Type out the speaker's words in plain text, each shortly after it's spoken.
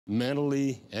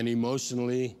Mentally and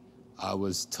emotionally, I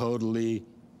was totally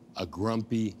a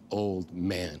grumpy old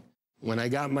man. When I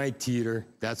got my Teeter,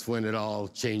 that's when it all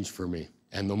changed for me.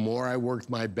 And the more I worked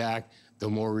my back, the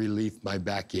more relief my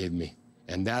back gave me.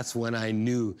 And that's when I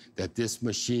knew that this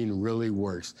machine really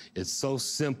works. It's so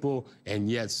simple and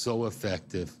yet so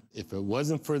effective. If it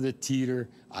wasn't for the Teeter,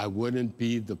 I wouldn't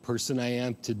be the person I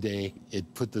am today.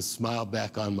 It put the smile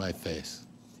back on my face.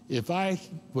 If I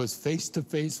was face to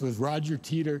face with Roger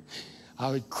Teeter,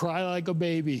 I would cry like a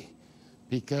baby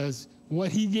because what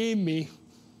he gave me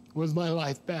was my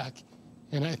life back.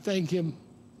 And I thank him.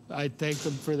 I thank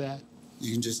him for that.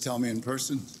 You can just tell me in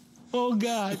person. Oh,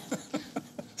 God.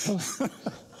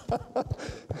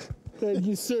 Thank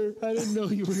you, sir. I didn't know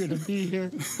you were going to be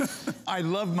here. I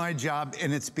love my job,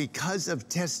 and it's because of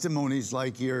testimonies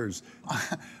like yours.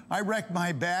 I wrecked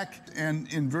my back,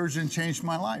 and Inversion changed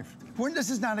my life.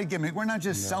 This is not a gimmick. We're not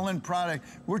just selling product.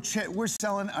 We're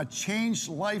selling a changed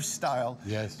lifestyle.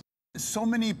 Yes. So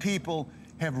many people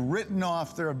have written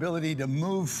off their ability to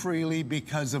move freely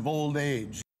because of old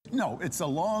age. No, it's the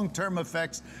long-term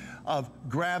effects of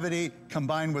gravity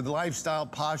combined with lifestyle,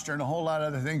 posture, and a whole lot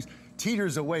of other things.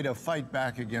 Teeter's a way to fight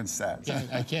back against that.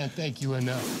 I can't thank you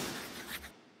enough.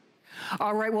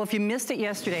 All right, well, if you missed it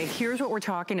yesterday, here's what we're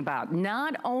talking about.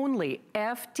 Not only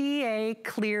FDA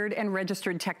cleared and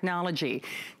registered technology.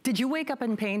 Did you wake up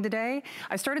in pain today?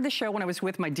 I started the show when I was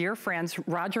with my dear friends,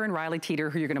 Roger and Riley Teeter,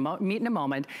 who you're gonna meet in a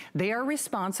moment. They are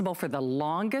responsible for the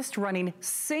longest running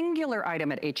singular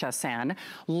item at HSN,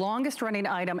 longest running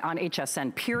item on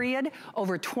HSN, period.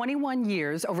 Over 21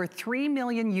 years, over 3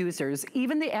 million users.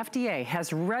 Even the FDA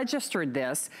has registered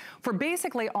this for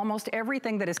basically almost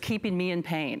everything that is keeping me in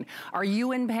pain. Are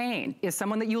you in pain? Is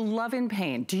someone that you love in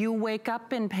pain? Do you wake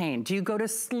up in pain? Do you go to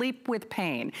sleep with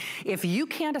pain? If you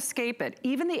can't escape it,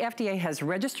 even the FDA has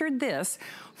registered this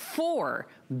for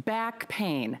back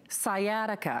pain,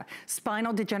 sciatica,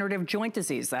 spinal degenerative joint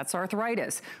disease, that's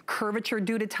arthritis, curvature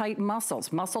due to tight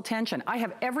muscles, muscle tension. I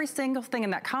have every single thing in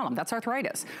that column, that's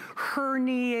arthritis.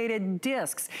 Herniated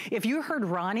discs. If you heard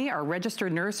Ronnie, our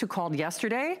registered nurse who called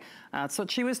yesterday, that's what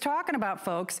she was talking about,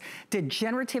 folks.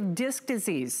 Degenerative disc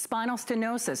disease, spinal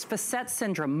stenosis, facet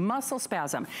syndrome, muscle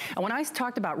spasm. And when I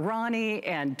talked about Ronnie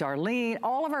and Darlene,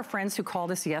 all of our friends who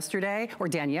called us yesterday, or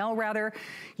Danielle rather,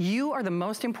 you are the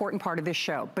most important part of this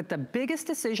show. But the biggest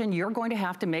decision you're going to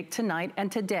have to make tonight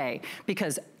and today,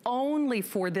 because only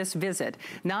for this visit,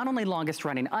 not only longest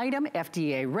running item,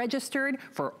 FDA registered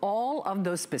for all of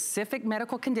those specific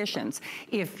medical conditions.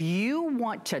 If you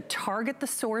want to target the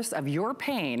source of your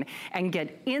pain and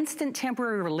get instant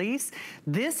temporary release,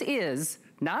 this is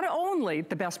not only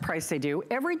the best price they do,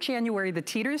 every January the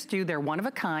Teeters do their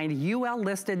one-of-a-kind UL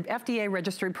listed FDA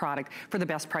registered product for the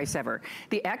best price ever.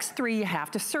 The X3, you have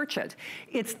to search it.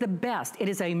 It's the best. It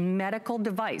is a medical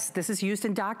device. This is used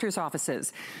in doctor's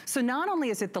offices. So not only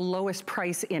is it the lowest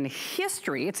price in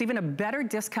history, it's even a better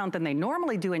discount than they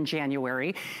normally do in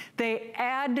January. They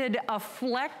added a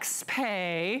flex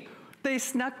pay. They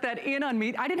snuck that in on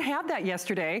me. I didn't have that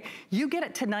yesterday. You get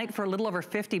it tonight for a little over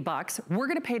 50 bucks. We're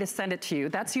gonna pay to send it to you.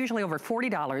 That's usually over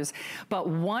 $40. But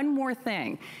one more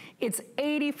thing, it's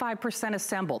 85%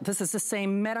 assembled. This is the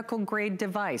same medical grade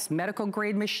device, medical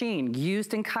grade machine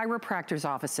used in chiropractors'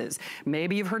 offices.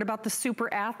 Maybe you've heard about the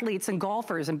super athletes and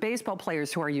golfers and baseball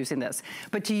players who are using this.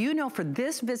 But do you know for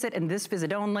this visit and this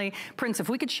visit only, Prince, if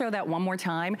we could show that one more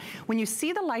time, when you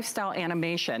see the lifestyle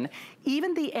animation,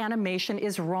 even the animation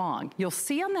is wrong. You'll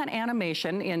see on that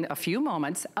animation in a few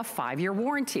moments, a 5-year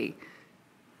warranty.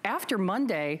 After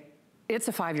Monday, it's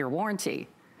a 5-year warranty.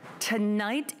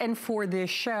 Tonight and for this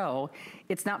show,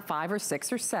 it's not 5 or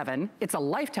 6 or 7. It's a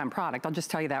lifetime product, I'll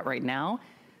just tell you that right now.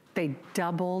 They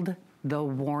doubled the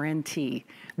warranty.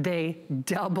 They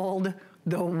doubled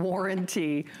the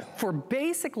warranty for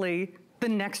basically the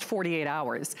next 48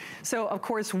 hours. So of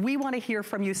course, we wanna hear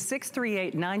from you,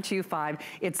 638-925.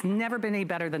 It's never been any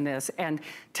better than this. And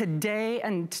today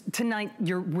and tonight,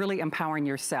 you're really empowering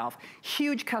yourself.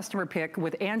 Huge customer pick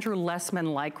with Andrew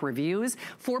Lessman-like reviews,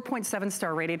 4.7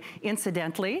 star rated.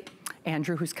 Incidentally,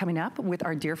 Andrew, who's coming up with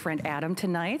our dear friend Adam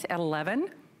tonight at 11.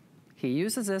 He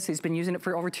uses this, he's been using it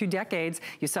for over 2 decades.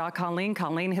 You saw Colleen.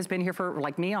 Colleen has been here for,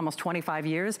 like me, almost 25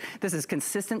 years. This is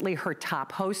consistently her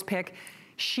top host pick.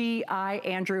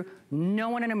 Andrew, no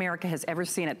one in America has ever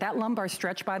seen it. That lumbar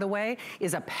stretch, by the way,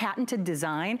 is a patented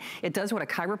design. It does what a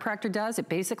chiropractor does. It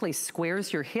basically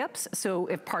squares your hips. So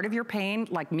if part of your pain,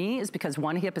 like me, is because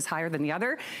one hip is higher than the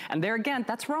other, and there again,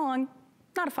 that's wrong.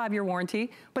 Not a 5-year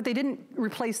warranty, but they didn't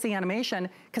replace the animation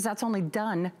because that's only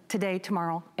done today,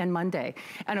 tomorrow, and Monday.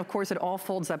 And of course, it all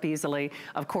folds up easily.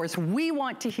 Of course, we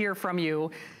want to hear from you.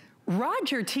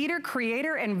 Roger Teeter,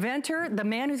 creator, inventor, the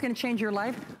man who's going to change your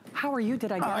life. How are you?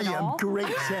 Did I get it all? I am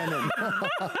great, Shannon.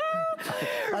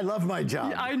 I love my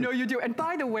job. I know you do. And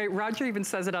by the way, Roger even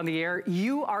says it on the air,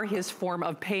 you are his form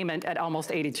of payment at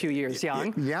almost 82 years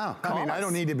young. Yeah, I mean, I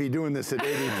don't need to be doing this at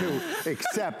 82,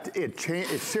 except it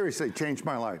seriously changed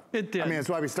my life. It did. I mean, that's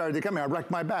why we started the company. I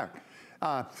wrecked my back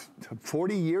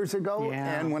 40 years ago,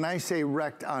 and when I say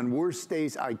wrecked, on worst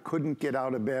days, I couldn't get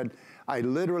out of bed. I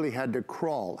literally had to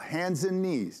crawl, hands and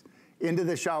knees, into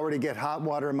the shower to get hot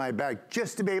water in my back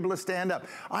just to be able to stand up.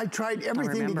 I tried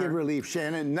everything to get relief,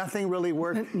 Shannon. Nothing really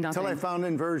worked until I found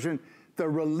Inversion. The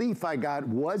relief I got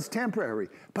was temporary,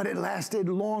 but it lasted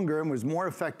longer and was more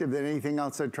effective than anything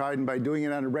else I tried. And by doing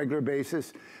it on a regular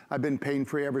basis, I've been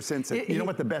pain-free ever since. You know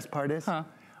what the best part is?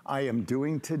 I am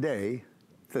doing today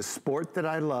the sport that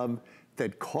I love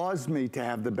that caused me to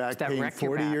have the back pain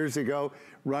 40 years ago,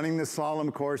 running the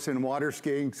slalom course and water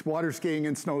skiing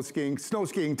and snow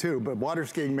skiing too, but water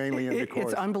skiing mainly in the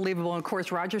course. It's unbelievable. And of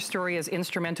course, Roger's story is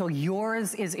instrumental.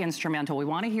 Yours is instrumental. We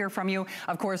want to hear from you.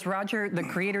 Of course, Roger, the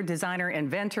creator, designer,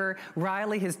 inventor,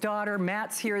 Riley, his daughter,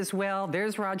 Matt's here as well.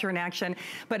 There's Roger in action.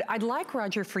 But I'd like,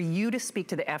 Roger, for you to speak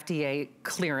to the FDA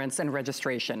clearance and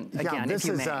registration again, this if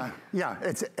you is, may.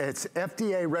 It's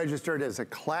FDA registered as a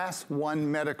Class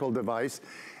 1 medical device.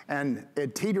 And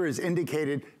Teeter is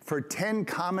indicated for 10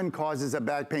 common causes of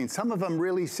back pain, some of them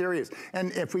really serious.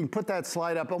 And if we put that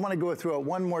slide up, I want to go through it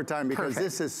one more time because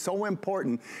this is so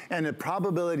important. And the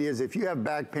probability is if you have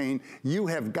back pain, you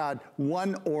have got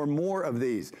one or more of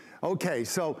these. Okay,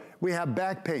 so we have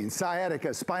back pain,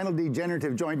 sciatica, spinal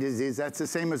degenerative joint disease. That's the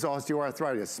same as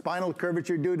osteoarthritis. Spinal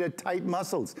curvature due to tight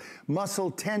muscles, muscle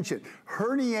tension,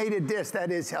 herniated disc.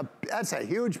 That's a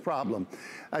huge problem.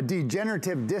 A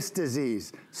degenerative disc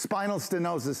disease, spinal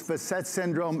stenosis, facet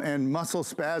syndrome, and muscle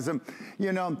spasm.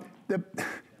 You know, the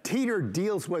Teeter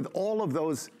deals with all of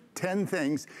those 10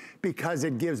 things because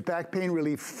it gives back pain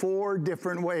relief 4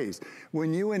 different ways.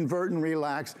 When you invert and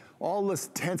relax, all the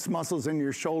tense muscles in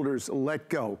your shoulders let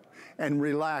go and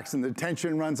relax, and the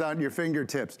tension runs out in your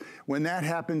fingertips. When that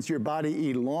happens, your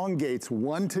body elongates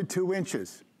 1 to 2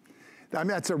 inches. I mean,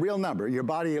 that's a real number. Your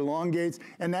body elongates,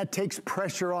 and that takes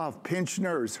pressure off pinched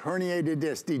nerves, herniated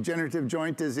disc, degenerative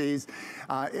joint disease.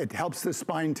 It helps the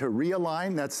spine to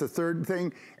realign. That's the third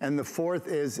thing. And the fourth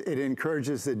is it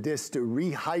encourages the disc to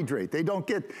rehydrate. They don't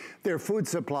get their food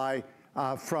supply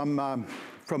from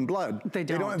blood. They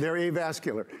don't. They're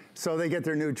avascular. So they get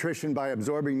their nutrition by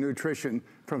absorbing nutrition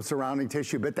from surrounding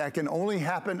tissue. But that can only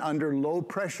happen under low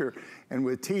pressure. And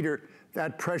with Teeter,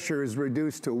 that pressure is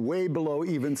reduced to way below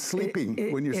even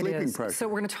sleeping, when you're sleeping pressure. So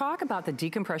we're going to talk about the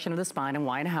decompression of the spine and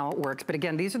why and how it works. But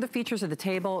again, these are the features of the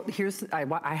table.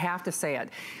 I have to say it.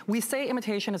 We say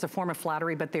imitation is a form of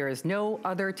flattery, but there is no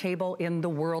other table in the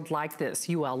world like this.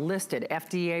 UL listed,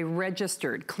 FDA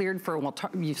registered, cleared for,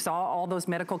 you saw all those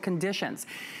medical conditions.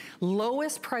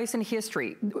 Lowest price in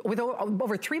history, with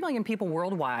over 3 million people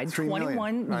worldwide,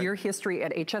 21-year history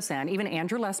at HSN. Even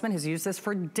Andrew Lessman has used this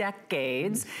for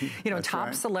decades. You know,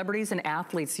 top celebrities and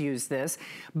athletes use this.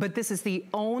 But this is the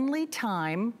only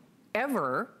time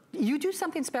ever. You do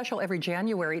something special every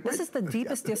January. This is the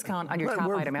deepest discount on your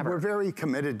top item ever. We're very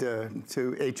committed to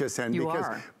HSN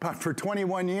because for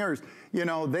 21 years, you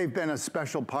know, they've been a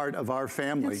special part of our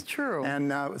family. That's true.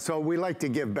 And so we like to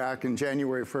give back, and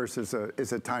January 1st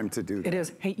is a time to do that. It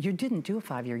is. Hey, you didn't do a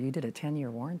 5-year, you did a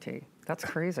 10-year warranty. That's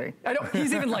crazy. I know,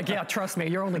 he's even like, yeah, trust me,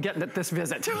 you're only getting it this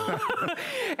visit.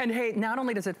 And hey, not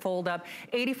only does it fold up,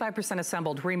 85%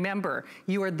 assembled. Remember,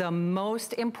 you are the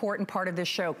most important part of this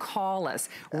show. Call us.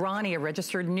 Ronnie, a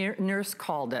registered nurse,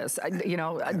 called us. You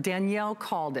know, Danielle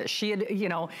called us. She had, you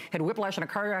know, had whiplash in a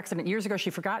car accident years ago.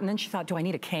 She forgot, and then she thought, do I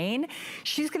need a cane?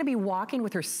 She's going to be walking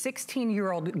with her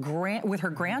 16-year-old with her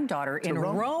granddaughter in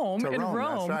Rome. That's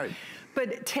right.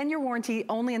 But 10-year warranty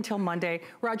only until Monday.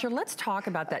 Roger, let's talk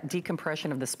about that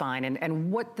decompression of the spine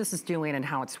and what this is doing and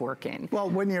how it's working. Well,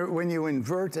 when you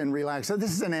invert and relax, so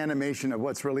this is an animation of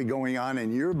what's really going on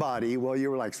in your body while you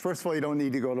relax. First of all, you don't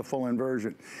need to go to full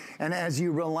inversion. And as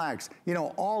you relax, you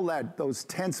know, all those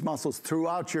tense muscles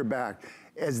throughout your back,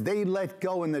 as they let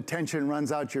go and the tension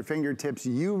runs out your fingertips,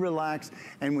 you relax,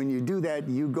 and when you do that,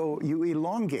 you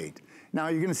elongate. Now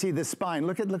you're gonna see the spine.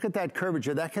 Look at that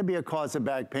curvature. That could be a cause of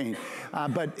back pain.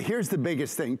 But here's the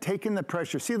biggest thing, taking the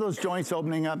pressure. See those joints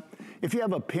opening up? If you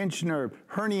have a pinched nerve,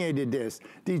 herniated disc,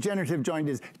 degenerative joint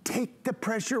disc, take the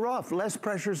pressure off. Less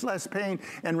pressure is less pain.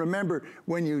 And remember,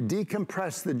 when you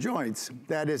decompress the joints,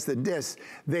 that is the discs,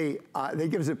 it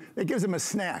gives them a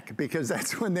snack, because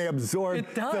that's when they absorb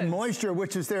the moisture,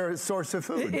 which is their source of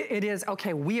food. It is.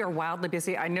 Okay, we are wildly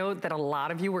busy. I know that a lot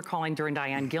of you were calling during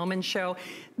Diane Gilman's show.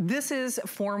 This is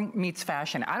form meets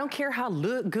fashion. I don't care how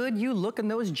good you look in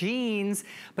those jeans,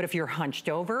 but if you're hunched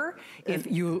over, if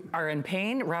you are in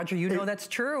pain, Roger, you know that's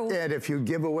true. And if you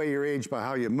give away your age by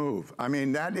how you move, I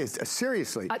mean, that is,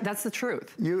 seriously. That's the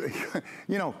truth. You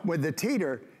know, with the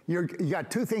teeter, you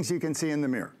got two things you can see in the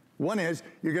mirror. One is,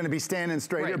 you're gonna be standing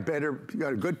straighter, better, you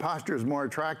got a good posture, is more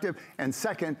attractive. And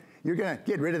second, you're gonna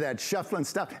get rid of that shuffling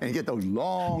stuff and get those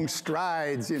long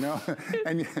strides, you know,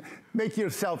 and make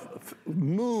yourself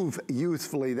move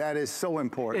youthfully. That is so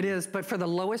important. It is, but for the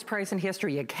lowest price in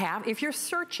history, you have, if you're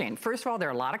searching, first of all, there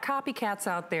are a lot of copycats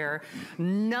out there.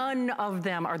 None of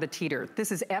them are the teeter.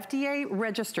 This is FDA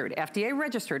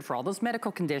registered for all those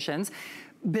medical conditions.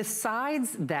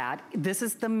 Besides that, this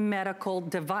is the medical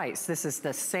device. This is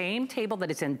the same table that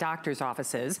is in doctor's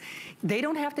offices. They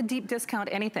don't have to deep discount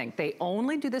anything. They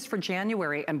only do this for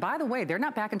January. And by the way, they're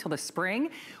not back until the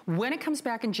spring. When it comes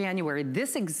back in January,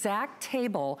 this exact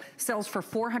table sells for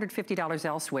 $450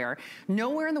 elsewhere.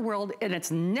 Nowhere in the world, and it's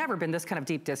never been this kind of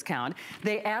deep discount.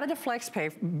 They added a flex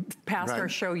pay past our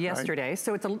show yesterday.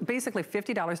 So it's basically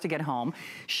 $50 to get home.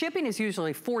 Shipping is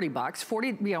usually $40.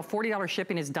 $40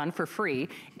 shipping is done for free.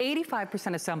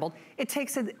 85% assembled. It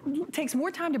takes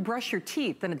more time to brush your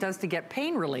teeth than it does to get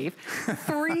pain relief.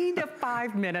 3 to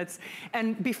 5 minutes.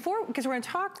 And before, because we're going to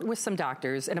talk with some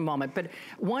doctors in a moment, but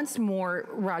once more,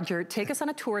 Roger, take us on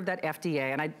a tour of that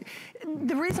FDA. And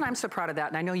the reason I'm so proud of that,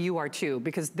 and I know you are too,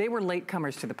 because they were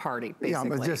latecomers to the party,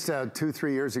 basically. Yeah, but just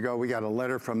 2-3 years ago, we got a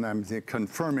letter from them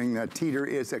confirming that teeter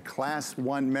is a Class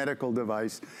 1 medical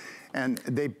device. And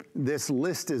this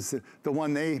list is the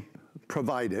one they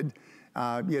provided.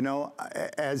 You know,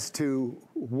 as to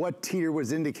what teeter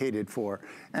was indicated for.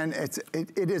 And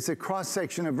it is a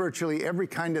cross-section of virtually every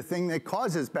kind of thing that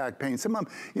causes back pain. Some of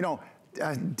them, you know,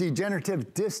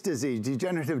 degenerative disc disease,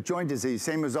 degenerative joint disease,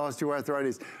 same as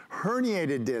osteoarthritis,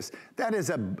 herniated disc, that's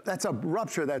a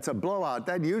rupture, that's a blowout.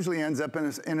 That usually ends up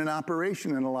in an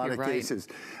operation in a lot of cases.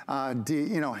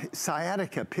 You know,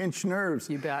 sciatica, pinched nerves.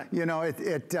 You bet. You know,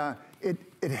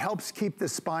 it helps keep the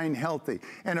spine healthy.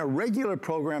 And a regular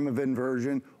program of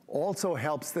inversion also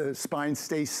helps the spine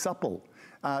stay supple.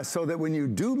 So that when you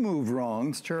do move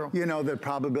wrong, you know, the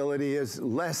probability is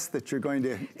less that you're going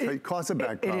to cause a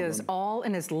back problem. It is all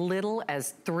in as little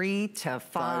as 3 to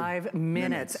 5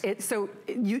 minutes.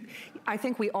 I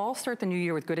think we all start the new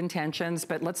year with good intentions,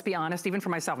 but let's be honest, even for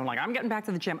myself, I'm like, I'm getting back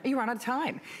to the gym. You run out of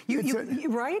time.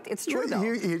 Right? It's true, though.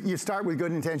 You start with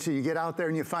good intention, you get out there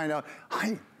and you find out,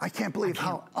 I can't believe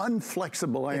how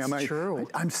unflexible I am. It's true.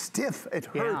 I'm stiff, it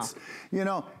hurts. You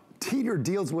know, teeter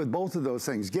deals with both of those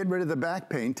things. Get rid of the back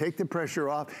pain, take the pressure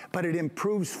off, but it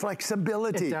improves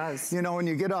flexibility. It does. You know, when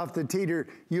you get off the teeter,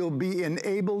 you'll be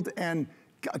enabled and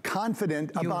confident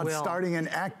about starting an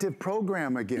active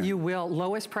program again. You will.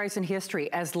 Lowest price in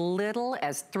history, as little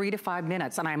as 3 to 5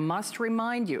 minutes. And I must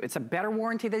remind you, it's a better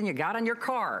warranty than you got on your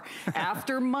car.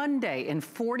 After Monday, in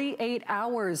 48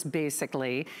 hours,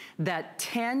 basically, that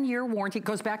 10-year warranty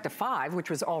goes back to 5, which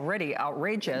was already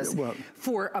outrageous.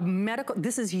 For a medical,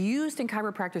 this is used in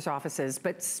chiropractors' offices.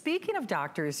 But speaking of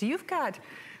doctors, you've got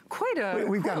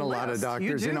We've got a lot of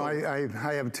doctors. You know,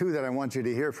 I have 2 that I want you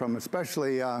to hear from,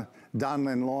 especially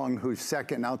Donlin Long, who's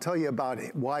second. I'll tell you about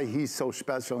why he's so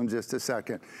special in just a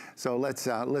second. So let's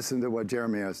listen to what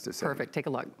Jeremy has to say. Perfect. Take a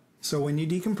look. So when you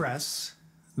decompress,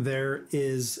 there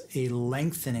is a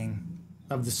lengthening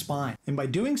of the spine. And by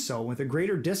doing so, with a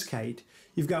greater disc height,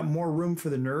 you've got more room for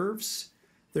the nerves.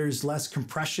 There's less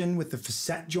compression with the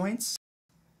facet joints.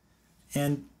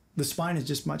 And the spine is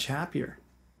just much happier.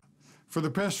 For the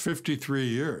past 53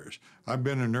 years, I've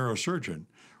been a neurosurgeon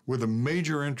with a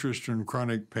major interest in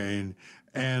chronic pain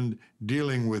and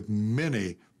dealing with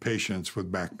many patients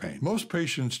with back pain. Most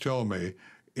patients tell me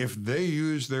if they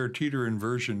use their teeter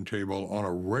inversion table on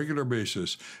a regular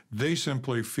basis, they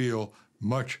simply feel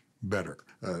much better.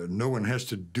 No one has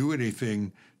to do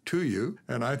anything to you,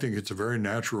 and I think it's a very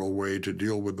natural way to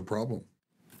deal with the problem.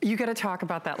 You got to talk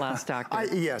about that last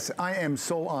doctor. Yes, I am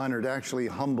so honored, actually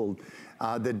humbled,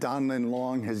 that Donlin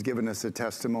Long has given us a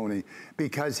testimony,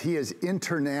 because he is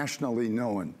internationally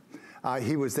known.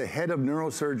 He was the head of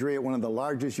neurosurgery at one of the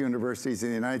largest universities in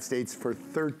the United States for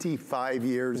 35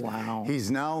 years. Wow.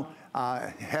 He's now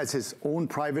has his own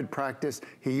private practice.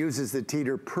 He uses the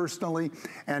Teeter personally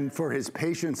and for his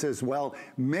patients as well.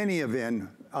 Many of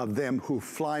them who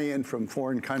fly in from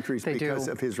foreign countries because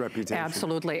of his reputation.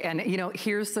 Absolutely. And you know,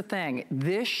 here's the thing.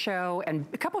 This show and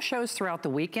a couple shows throughout the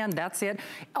weekend, that's it.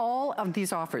 All of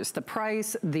these offers, the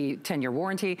price, the 10-year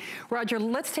warranty. Roger,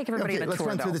 let's take everybody on a tour. Let's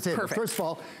run through the table. Perfect. First of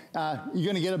all, you're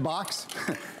going to get a box.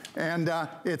 And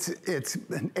it's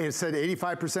at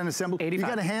 85% assembled. 85.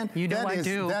 You got a hand? You know I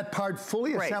do. That part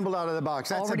fully assembled out of the box.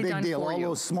 That's Already a big deal. All you.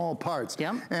 those small parts.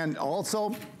 Yep. And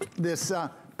also this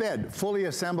bed fully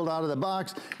assembled out of the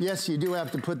box. Yes, you do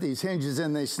have to put these hinges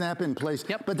in. They snap in place.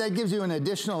 Yep. But that gives you an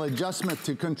additional adjustment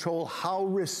to control how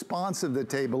responsive the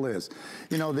table is.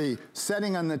 You know, the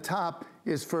setting on the top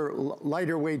is for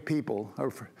lighter weight people, or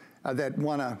for, that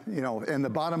want to, you know, and the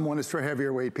bottom one is for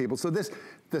heavier weight people. So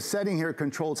the setting here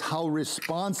controls how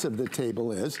responsive the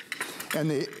table is. And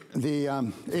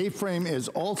the A-frame is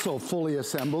also fully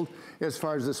assembled as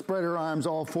far as the spreader arms,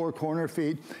 all 4 corner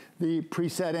feet. The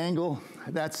preset angle,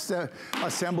 that's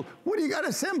assembled. What do you got to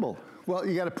assemble? Well,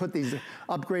 you got to put these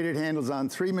upgraded handles on,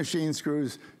 3 machine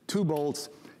screws, 2 bolts.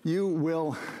 You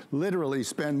will literally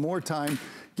spend more time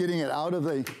getting it out of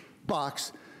the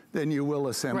box than you will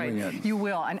assembling it. You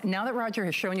will. And now that Roger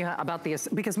has shown you about this,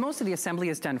 because most of the assembly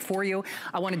is done for you,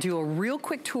 I want to do a real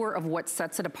quick tour of what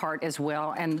sets it apart as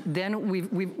well. And then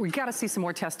we've got to see some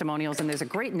more testimonials, and there's a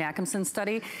great Nackamson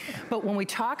study. But when we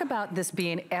talk about this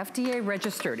being FDA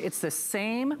registered, it's the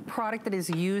same product that is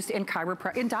used in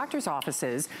in doctor's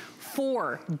offices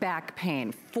for back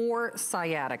pain, for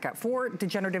sciatica, for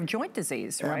degenerative joint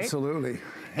disease, right? Absolutely.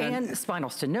 And spinal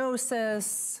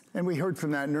stenosis. And we heard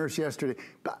from that nurse yesterday.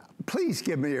 But please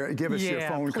give us your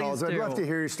phone calls. I'd love to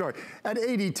hear your story. At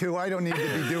 82, I don't need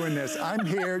to be doing this. I'm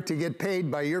here to get paid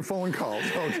by your phone calls,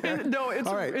 okay? No,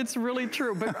 it's really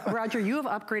true. But Roger, you have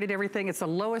upgraded everything. It's the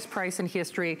lowest price in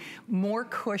history, more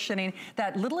cushioning,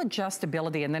 that little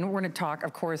adjustability. And then we're going to talk,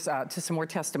 of course, to some more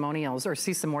testimonials, or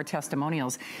see some more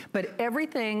testimonials. But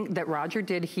everything that Roger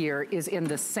did here is in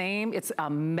the same, it's a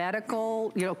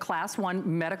medical, you know, class 1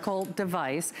 medical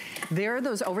device. There are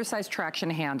those oversized traction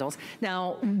handles.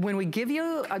 Now, when we give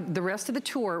you the rest of the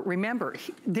tour, remember,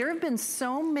 there have been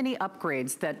so many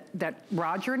upgrades that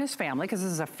Roger and his family, because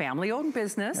this is a family-owned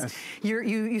business. Yes.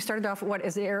 You started off, what,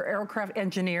 as an aircraft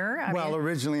engineer? Well,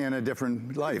 originally in a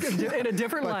different life. In a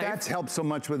different life. But that's helped so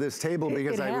much with this table,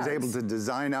 because I was able to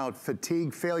design out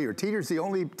fatigue failure. Teeter's the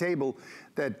only table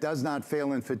that does not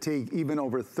fail in fatigue, even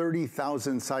over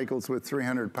 30,000 cycles with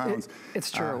 300 pounds. It's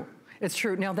true. It's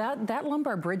true. Now that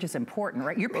lumbar bridge is important,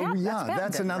 right?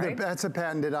 That's another. Right? That's a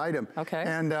patented item. Okay.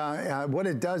 And what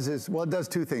it does is, well, it does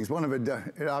 2 things. One of it,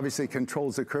 it obviously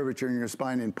controls the curvature in your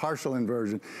spine in partial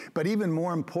inversion. But even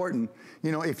more important,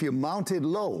 you know, if you mount it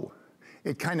low,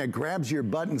 it kind of grabs your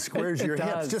butt and squares your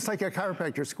hips, just like a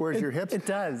chiropractor squares your hips. It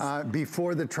does.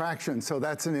 Before the traction. So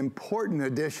that's an important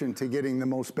addition to getting the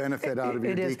most benefit out of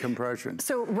your decompression.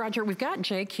 So Roger, we've got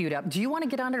Jay queued up. Do you want to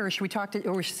get on it, or should we talk to,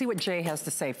 or see what Jay has to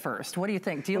say first? What do you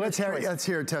think? Let's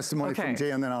hear a testimony from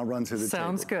Jay, and then I'll run through the table.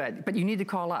 Sounds good. But you need to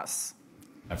call us.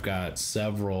 I've got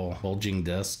several bulging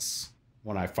discs.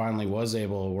 When I finally was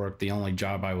able to work, the only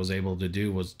job I was able to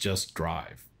do was just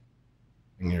drive.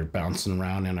 And you're bouncing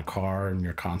around in a car and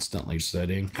you're constantly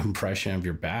sitting. Compression of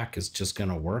your back is just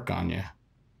gonna work on you.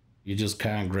 You just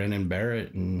kind of grin and bear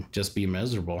it and just be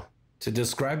miserable. To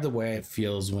describe the way it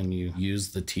feels when you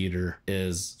use the Teeter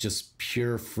is just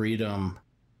pure freedom.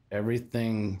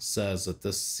 Everything says that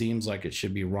this seems like it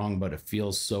should be wrong, but it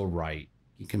feels so right.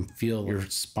 You can feel your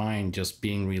spine just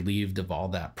being relieved of all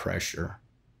that pressure.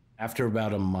 After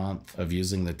about a month of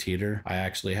using the Teeter, I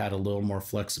actually had a little more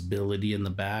flexibility in the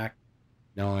back.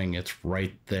 Knowing it's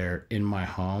right there in my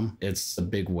home, it's a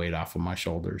big weight off of my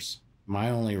shoulders. My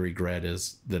only regret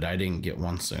is that I didn't get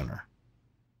one sooner.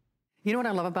 You know what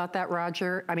I love about that,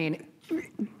 Roger? I mean, He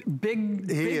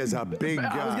is a big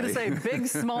guy. I was going to say big,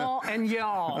 small, and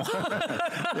y'all.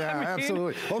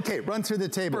 Absolutely. Okay, run through the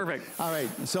table. Perfect. All right,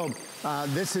 so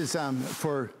this is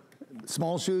for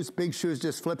small shoes, big shoes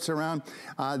just flips around.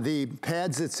 The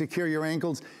pads that secure your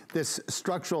ankles, this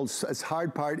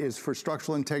hard part is for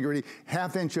structural integrity.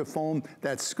 1/2 inch of foam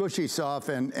that's squishy soft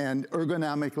and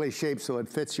ergonomically shaped so it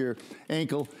fits your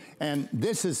ankle. And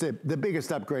this is the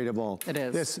biggest upgrade of all. It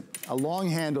is. This long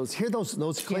handles. Hear those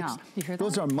clicks? Yeah, you hear that?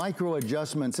 Those are micro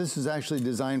adjustments. This is actually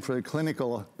designed for the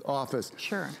clinical office.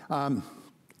 Sure.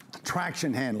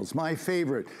 Traction handles, my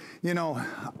favorite. You know,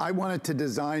 I wanted to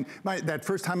design, that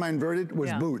first time I inverted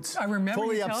was boots. I remember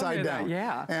fully you telling upside me down.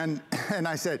 that, yeah. And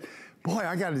I said, Boy,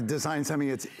 I got to design something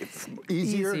that's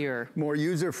easier, more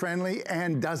user-friendly,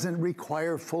 and doesn't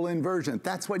require full inversion.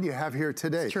 That's what you have here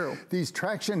today. It's true. These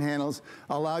traction handles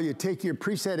allow you to take your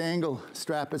preset angle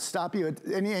strap and stop you at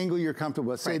any angle you're comfortable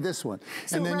with, say this one.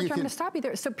 So and then Roger, you can, I'm going to stop you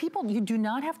there. So people, you do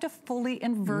not have to fully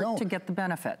invert to get the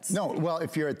benefits. No, well,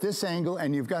 if you're at this angle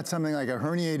and you've got something like a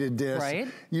herniated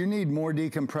disc, you need more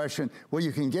decompression. Well,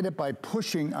 you can get it by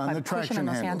pushing on the traction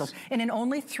handles. And in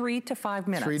only 3 to 5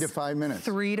 minutes. 3 to 5 minutes.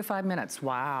 3 to 5 minutes.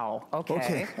 Wow. Okay.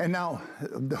 Okay. And now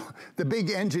the big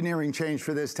engineering change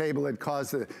for this table that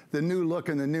caused the new look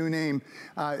and the new name.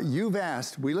 You've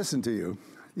asked, we listened to you.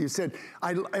 You said,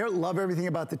 I love everything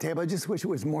about the table. I just wish it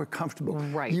was more comfortable.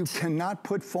 Right. You cannot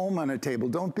put foam on a table.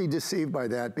 Don't be deceived by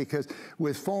that, because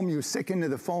with foam, you stick into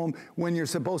the foam when you're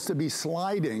supposed to be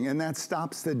sliding, and that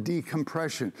stops the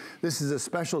decompression. This is a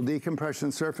special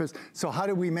decompression surface. So how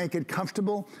do we make it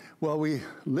comfortable? Well, we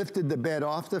lifted the bed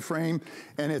off the frame,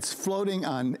 and it's floating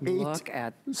on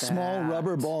 8 small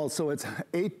rubber balls. So it's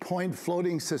 8-point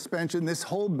floating suspension. This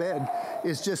whole bed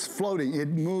is just floating. It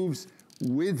moves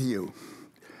with you.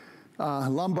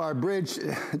 Lumbar bridge,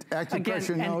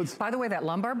 acupressure nodes. And by the way, that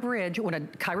lumbar bridge, when a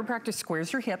chiropractor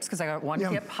squares your hips, because I got one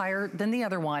hip higher than the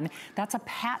other one, that's a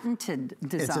patented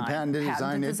design. It's a patented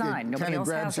design. Nobody else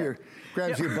grabs has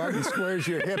grabs your butt and squares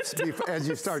your hips as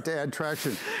you start to add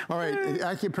traction. All right,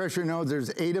 acupressure nodes,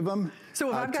 there's 8 of them. So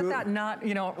if I've got that nut,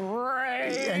 you know,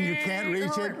 and you can't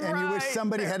reach it, and you wish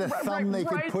somebody had a thumb they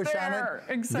could push on it.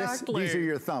 Exactly. These are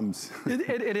your thumbs.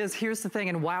 It is. Here's the thing,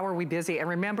 and wow, are we busy. And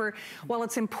remember, while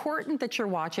it's important that you're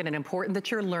watching and important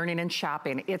that you're learning and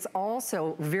shopping, it's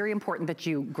also very important that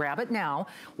you grab it now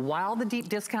while the deep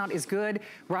discount is good.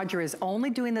 Roger is only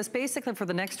doing this basically for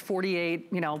the next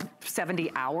 48,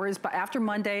 70 hours, but after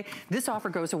Monday, this offer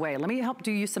goes away. Let me help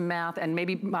do you some math, and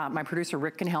maybe my producer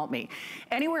Rick can help me.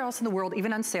 Anywhere else in the world,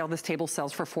 even on sale, this table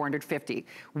sells for $450.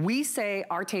 We say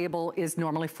our table is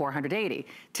normally $480.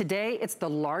 Today, it's the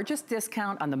largest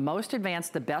discount on the most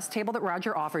advanced, the best table that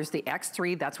Roger offers, the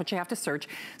X3. That's what you have to search.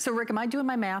 So Rick, am I doing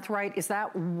my math right? Is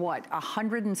that what,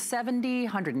 $170,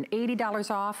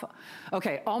 $180 off?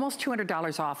 Okay, almost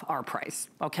 $200 off our price,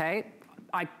 okay?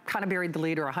 I kind of buried the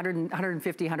lead, or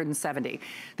 150, 170.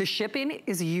 The shipping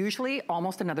is usually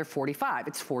almost another 45.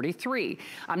 It's 43.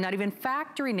 I'm not even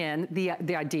factoring in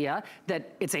the idea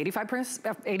that it's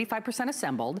 85%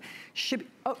 assembled.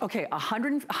 Okay,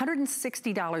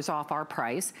 $160 off our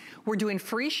price. We're doing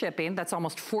free shipping. That's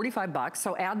almost 45 bucks.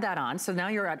 So add that on. So now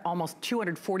you're at almost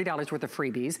 $240 worth of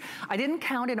freebies. I didn't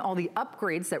count in all the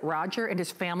upgrades that Roger and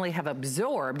his family have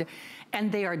absorbed, and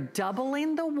they are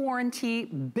doubling the warranty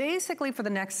basically for the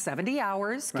next 70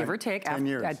 hours, give or take, 10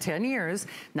 years. At 10 years,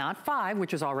 not 5,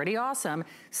 which is already awesome.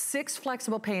 6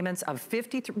 flexible payments of a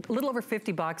little over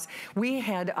 50 bucks. We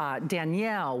had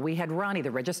Danielle, we had Ronnie,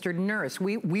 the registered nurse.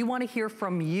 We want to hear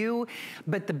from you,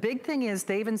 but the big thing is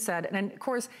they even said, and of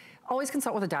course, always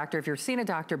consult with a doctor if you're seeing a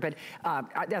doctor, but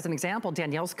as an example,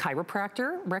 Danielle's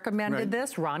chiropractor recommended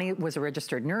this. Ronnie was a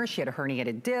registered nurse. She had a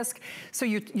herniated disc. So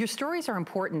your stories are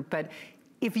important, but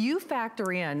if you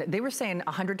factor in, they were saying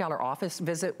 $100 office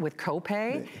visit with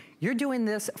copay, you're doing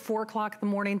this 4 o'clock in the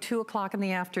morning, 2 o'clock in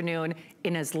the afternoon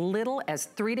in as little as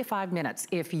 3 to 5 minutes.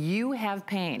 If you have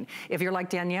pain, if you're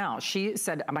like Danielle, she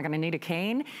said, am I gonna need a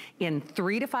cane? In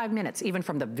 3 to 5 minutes, even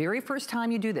from the very first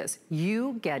time you do this,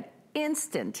 you get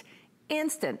instant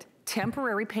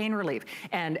temporary pain relief.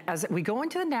 And as we go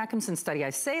into the Nackamson study, I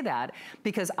say that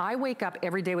because I wake up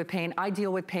every day with pain. I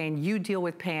deal with pain. You deal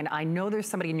with pain. I know there's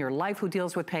somebody in your life who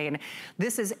deals with pain.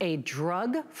 This is a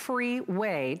drug-free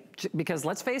way, because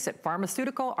let's face it,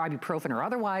 pharmaceutical, ibuprofen or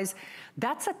otherwise,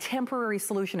 that's a temporary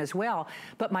solution as well.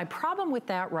 But my problem with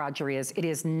that, Roger, is it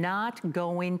is not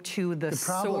going to the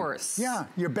source. Yeah,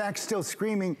 your back's still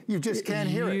screaming. You just can't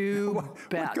hear it.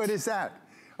 What good is that?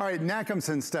 All right,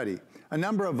 Nackamson study. A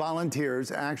number of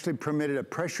volunteers actually permitted a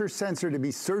pressure sensor to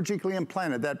be surgically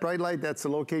implanted. That bright light, that's the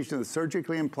location of the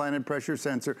surgically implanted pressure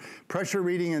sensor. Pressure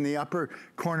reading in the upper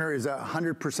corner is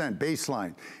 100%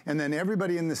 baseline. And then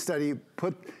everybody in the study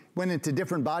went into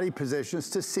different body positions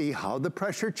to see how the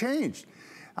pressure changed.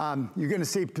 You're gonna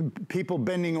see people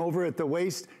bending over at the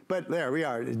waist, but there we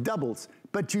are, it doubles.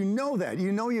 But you know that.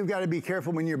 You know you've gotta be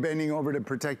careful when you're bending over to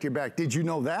protect your back. Did you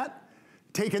know that?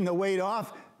 Taking the weight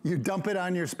off, you dump it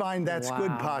on your spine, that's good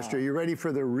posture. You ready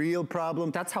for the real problem?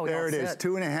 That's how we There all it is, sit.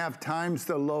 2.5 times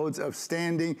the loads of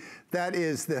standing. That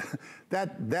is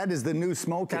the new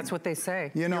smoking. That's what they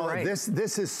say. You know, You're right.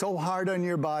 this is so hard on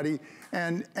your body,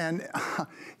 and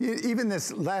even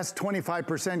this last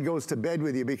 25% goes to bed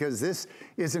with you, because this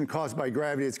isn't caused by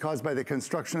gravity, it's caused by the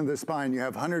construction of the spine. You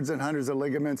have hundreds and hundreds of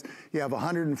ligaments, you have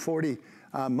 140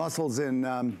 muscles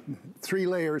in 3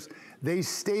 layers. They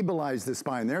stabilize the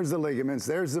spine. There's the ligaments,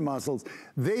 there's the muscles.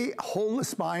 They hold the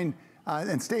spine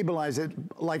and stabilize it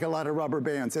like a lot of rubber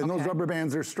bands. And those rubber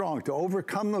bands are strong. To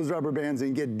overcome those rubber bands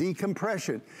and get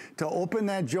decompression, to open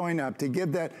that joint up, to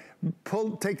give that,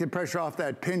 take the pressure off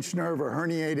that pinched nerve or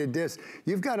herniated disc,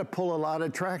 you've got to pull a lot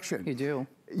of traction. You do.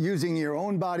 Using your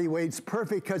own body weight's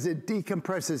perfect because it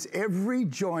decompresses every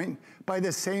joint by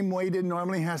the same weight it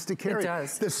normally has to carry. It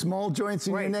does. The small joints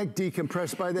in your neck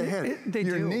decompress by the head.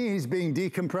 Your knees being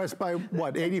decompressed by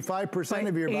what, 85%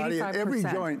 of your body at every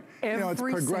joint. Every it's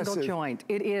progressive. single joint.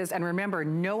 It is. And remember,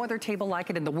 no other table like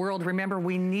it in the world. Remember,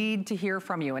 we need to hear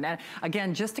from you. And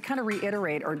again, just to kind of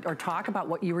reiterate or talk about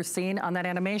what you were seeing on that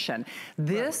animation,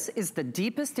 this is the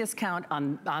deepest discount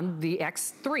on the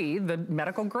X3, the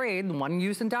medical grade, the one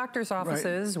used in doctor's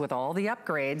offices with all the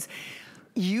upgrades.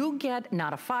 You get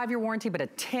not a 5-year warranty, but a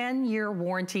 10-year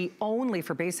warranty only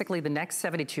for basically the next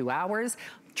 72 hours.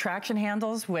 Traction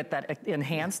handles with that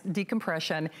enhanced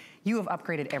decompression. You have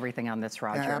upgraded everything on this,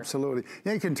 Roger. Yeah, absolutely.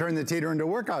 Yeah, you can turn the Teeter into a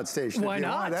workout station. Why if you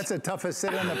not? Want. That's the toughest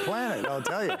sit on the planet, I'll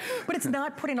tell you. But it's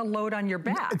not putting a load on your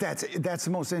back. That's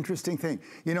the most interesting thing.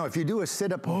 You know, if you do a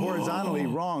sit-up horizontally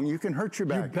wrong, you can hurt your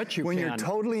back. You bet you when can. You're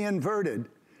totally inverted,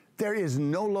 there is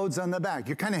no loads on the back.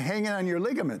 You're kind of hanging on your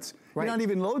ligaments. You're not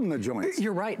even loading the joints.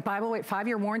 You're right. By the way,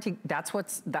 5-year warranty, that's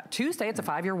what's, Tuesday, it's a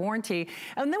 5-year warranty.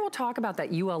 And then we'll talk about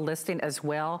that UL listing as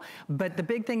well. But the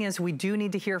big thing is we do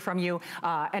need to hear from you.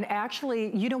 And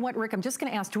actually, you know what, Rick, I'm just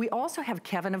gonna ask, do we also have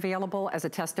Kevin available as a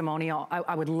testimonial?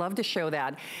 I would love to show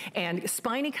that. And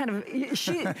Spiny kind of,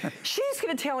 she's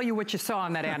gonna tell you what you saw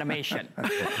in that animation.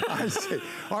 I see.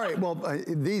 All right, well,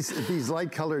 these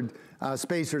light-colored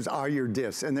spacers are your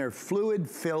discs, and they're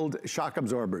fluid-filled shock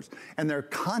absorbers, and they're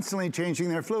constantly changing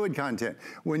their fluid content.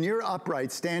 When you're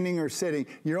upright, standing or sitting,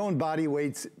 your own body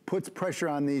weight puts pressure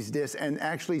on these discs and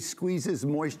actually squeezes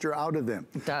moisture out of them.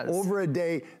 It does. Over a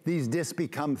day, these discs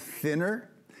become thinner.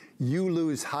 You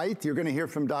lose height. You're going to hear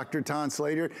from Dr. Tons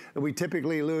later. We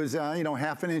typically lose, you know,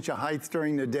 ½ an inch of height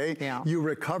during the day. Yeah. You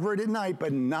recover it at night,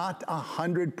 but not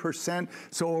 100%.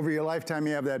 So over your lifetime,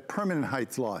 you have that permanent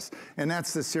height loss. And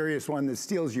that's the serious one that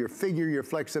steals your figure, your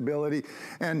flexibility.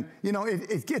 And, you know,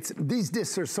 these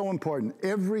discs are so important.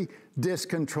 Every disc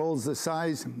controls the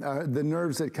size, the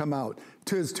nerves that come out.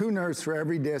 There's 2 nerves for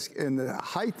every disc, and the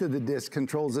height of the disc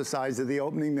controls the size of the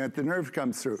opening that the nerve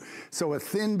comes through. So a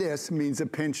thin disc means a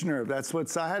pinched nerve. That's what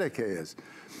sciatica is.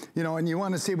 You know, and you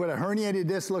want to see what a herniated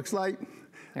disc looks like?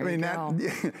 There you go.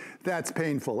 That's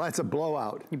painful. That's a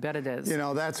blowout. You bet it is. You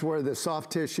know, that's where the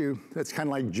soft tissue, that's kind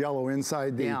of like jello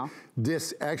inside the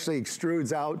disc, actually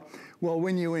extrudes out. Well,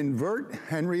 when you invert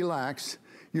and relax,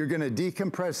 you're going to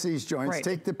decompress these joints,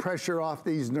 take the pressure off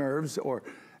these nerves, or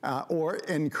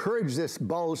encourage this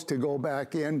bulge to go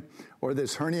back in, or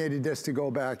this herniated disc to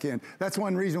go back in. That's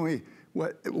one reason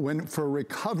for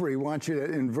recovery, we want you to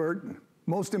invert.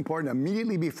 Most important,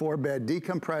 immediately before bed,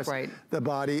 decompress the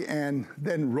body, and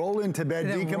then roll into bed,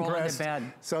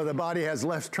 decompress, so the body has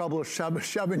less trouble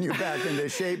shoving you back into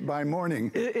shape by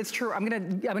morning. It's true. I'm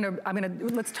gonna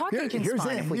let's talk aging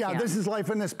spine if we can. This is life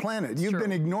on this planet. You've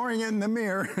been ignoring it in the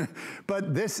mirror,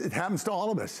 but it happens to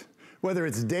all of us, whether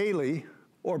it's daily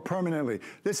or permanently.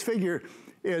 This figure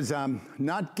is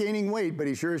not gaining weight, but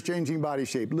he sure is changing body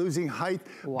shape, losing height,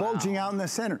 bulging out in the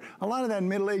center. A lot of that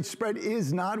middle-age spread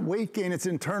is not weight gain, it's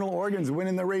internal organs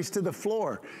winning the race to the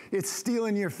floor. It's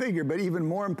stealing your figure, but even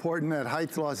more important, that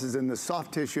height loss is in the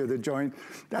soft tissue of the joint.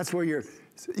 That's where your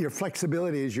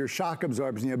flexibility is, your shock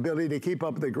absorbers, and the ability to keep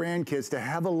up with the grandkids, to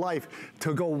have a life,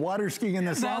 to go water skiing in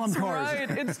the slalom cars. That's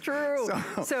right, it's true.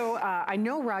 So I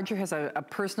know Roger has a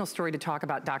personal story to talk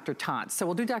about Dr. Tons. So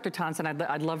we'll do Dr. Tons, and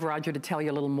I'd love Roger to tell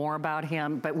you a little more about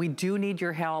him, but we do need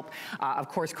your help. Of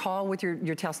course, call with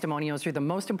your testimonials. You're the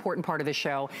most important part of the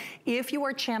show. If you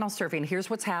are channel surfing,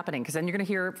 here's what's happening, because then you're gonna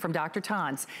hear from Dr.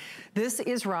 Tons. This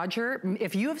is Roger.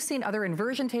 If you have seen other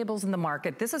inversion tables in the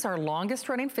market, this is our longest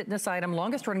running fitness item,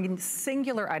 longest running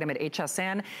singular item at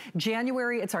HSN.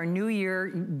 January, it's our new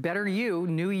year,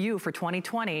 new you for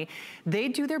 2020. They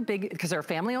do their big, because they're a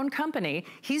family-owned company.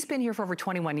 He's been here for over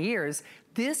 21 years.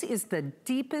 This is the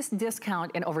deepest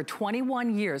discount in over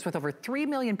 21 years, with over 3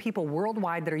 million people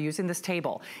worldwide that are using this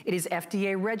table. It is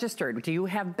FDA registered. Do you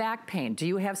have back pain? Do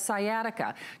you have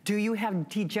sciatica? Do you have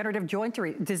degenerative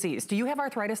joint disease? Do you have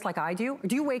arthritis like I do?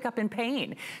 Do you wake up in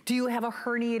pain? Do you have a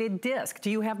herniated disc? Do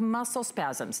you have muscle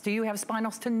spasms? Do you have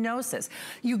spinal stenosis?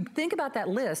 You think about that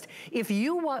list. If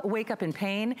you wake up in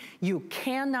pain, you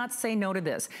cannot say no to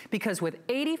this, because with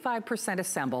 85%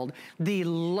 assembled, the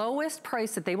lowest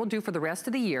price that they will do for the rest rest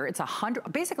of the year. It's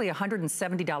basically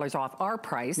 $170 off our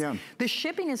price. Yeah. The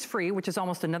shipping is free, which is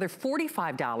almost another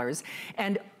 $45.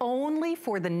 And only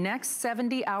for the next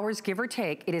 70 hours, give or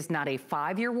take, it is not a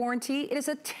 5-year warranty, it is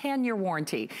a 10-year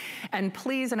warranty. And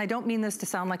please, and I don't mean this to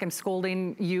sound like I'm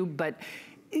scolding you, but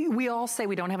we all say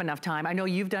we don't have enough time. I know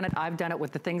you've done it, I've done it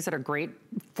with the things that are great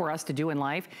for us to do in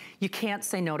life. You can't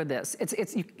say no to this.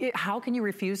 How can you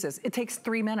refuse this? It takes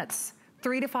 3 minutes.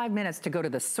 3 to 5 minutes to go to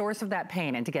the source of that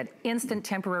pain and to get instant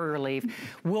temporary relief.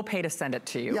 We'll pay to send it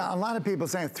to you. Yeah, a lot of people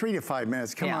saying 3 to 5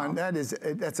 minutes. Come on,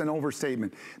 that's an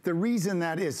overstatement. The reason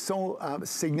that is so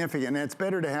significant, and it's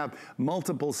better to have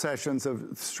multiple sessions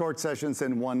of short sessions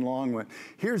than one long one.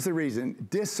 Here's the reason.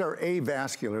 Discs are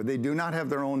avascular. They do not have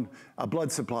their own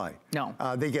blood supply. No.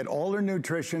 They get all their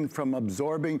nutrition from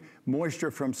absorbing moisture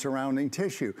from surrounding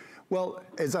tissue. Well,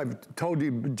 as I've told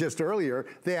you just earlier,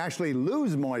 they actually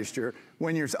lose moisture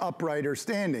when you're upright or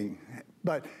standing.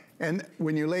 And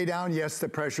when you lay down, yes, the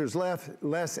pressure's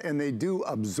less, and they do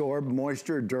absorb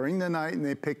moisture during the night, and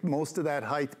they pick most of that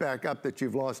height back up that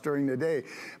you've lost during the day.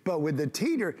 But with the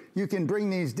Teeter, you can bring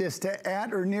these discs to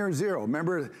at or near zero.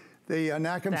 Remember the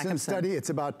Nackhamson study?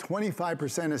 It's about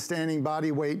 25% of standing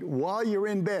body weight while you're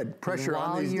in bed, pressure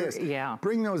on these discs. Yeah.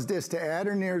 Bring those discs to at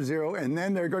or near zero, and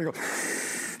then they're going to go...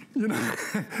 You know,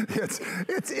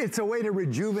 it's a way to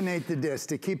rejuvenate the disc,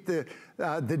 to keep the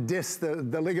disc,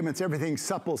 the ligaments, everything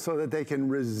supple so that they can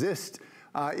resist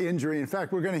injury. In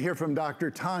fact, we're going to hear from Dr.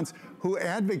 Tantz, who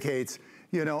advocates,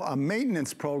 you know, a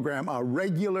maintenance program, a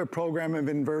regular program of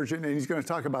inversion, and he's going to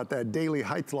talk about that daily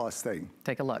height loss thing.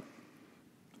 Take a look.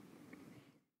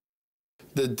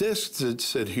 The discs that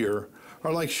sit here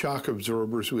are like shock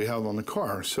absorbers we have on the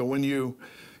car. So when you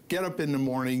get up in the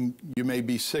morning, you may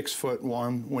be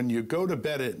 6'1". When you go to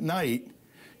bed at night,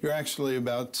 you're actually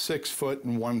about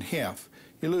 6'1½".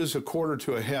 You lose 1/4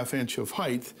 to 1/2 inch of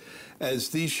height as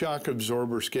these shock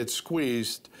absorbers get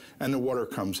squeezed and the water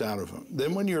comes out of them.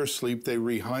 Then when you're asleep, they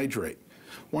rehydrate.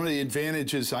 One of the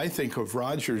advantages, I think, of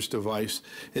Roger's device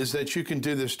is that you can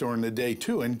do this during the day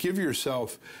too and give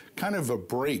yourself kind of a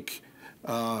break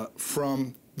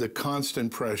from the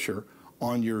constant pressure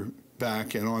on your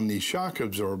back and on these shock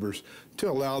absorbers to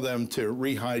allow them to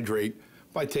rehydrate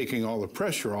by taking all the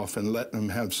pressure off and letting them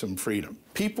have some freedom.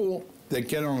 People that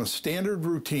get on a standard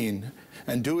routine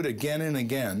and do it again and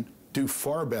again do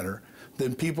far better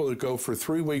than people that go for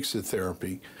 3 weeks of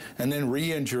therapy and then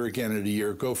re-injure again in a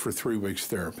year, go for 3 weeks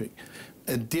therapy.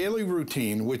 A daily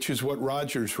routine, which is what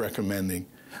Roger's recommending,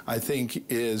 I think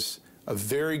is a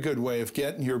very good way of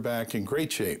getting your back in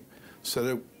great shape so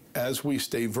that as we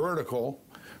stay vertical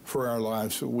for our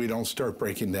lives, we don't start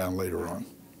breaking down later on.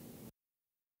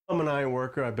 I'm an iron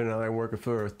worker. I've been an iron worker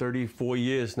for 34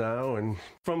 years now, and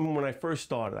from when I first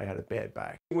started, I had a bad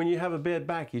back. When you have a bad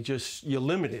back, you're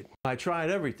limited. I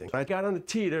tried everything. I got on the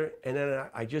Teeter, and then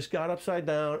I just got upside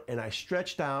down, and I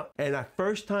stretched out, and the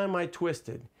first time I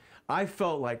twisted, I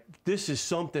felt like this is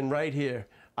something right here.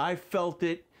 I felt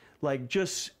it like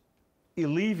just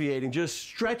alleviating, just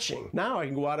stretching. Now I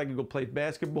can go out, I can go play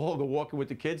basketball, go walking with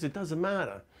the kids. It doesn't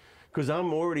matter because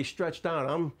I'm already stretched out.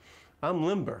 I'm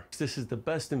limber. This is the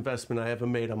best investment I ever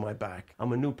made on my back.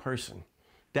 I'm a new person.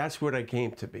 That's what I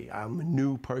came to be. I'm a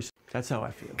new person. That's how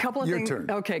I feel. Couple of things.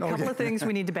 Okay, couple of things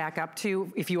we need to back up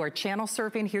to. If you are channel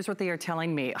surfing, here's what they are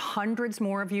telling me. Hundreds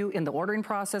more of you in the ordering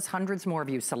process, hundreds more of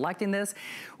you selecting this.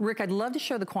 Rick, I'd love to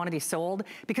show the quantity sold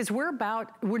because we're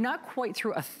not quite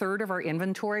through 1/3 of our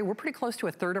inventory. We're pretty close to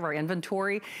 1/3 of our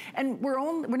inventory, and we're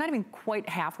not even quite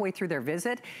halfway through their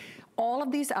visit. All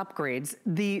of these upgrades,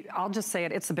 I'll just say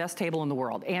it, it's the best table in the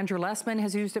world. Andrew Lessman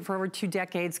has used it for over 2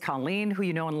 decades. Colleen, who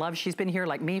you know and love, she's been here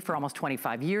like me for almost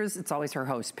 25 years. It's always her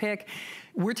host pick.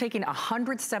 We're taking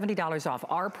 $170 off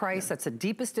our price. That's the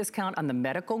deepest discount on the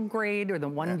medical grade or the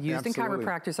one used in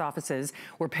chiropractors' offices.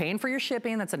 We're paying for your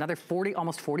shipping. That's another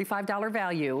almost $45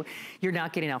 value. You're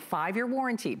not getting a 5-year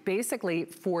warranty. Basically,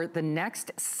 for the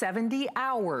next 70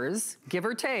 hours, give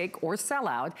or take, or sell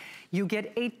out, you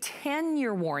get a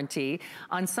 10-year warranty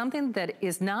on something that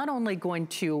is not only going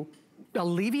to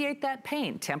alleviate that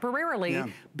pain temporarily,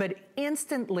 but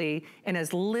instantly in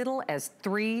as little as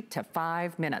 3 to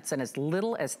 5 minutes, and as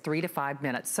little as 3 to 5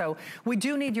 minutes. So we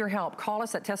do need your help. Call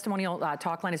us. That testimonial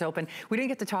talk line is open. We didn't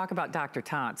get to talk about Dr.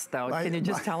 Tantz, though. Can you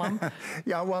just tell him?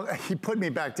 Yeah, well, he put me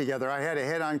back together. I had a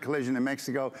head-on collision in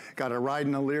Mexico, got a ride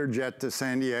in a Learjet to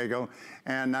San Diego,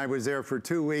 and I was there for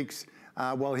 2 weeks.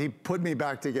 Well, he put me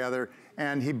back together,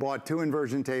 and he bought 2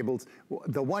 inversion tables.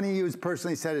 The one he used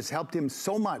personally said has helped him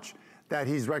so much that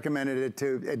he's recommended it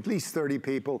to at least 30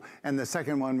 people, and the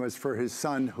second one was for his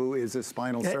son, who is a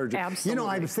spinal surgeon. Absolutely. You know,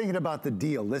 I was thinking about the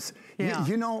deal. This,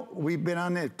 you know, we've been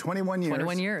on it 21 years.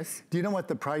 21 years. Do you know what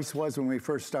the price was when we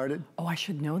first started? Oh, I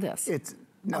should know this. It's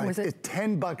was it? It's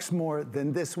 $10 more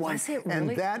than this one. Was it really? And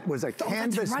that was a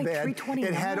canvas that's right, bed. $329.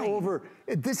 It had over,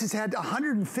 this has had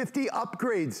 150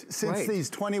 upgrades since these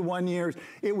 21 years.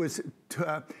 It was,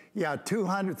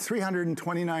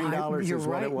 $329 You're is right.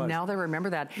 what it was. Now that I remember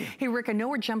that. Hey, Rick, I know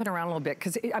we're jumping around a little bit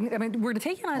because I mean, we're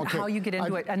taking on how you get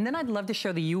into it, and then I'd love to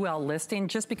show the UL listing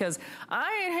just because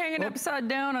I ain't hanging upside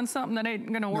down on something that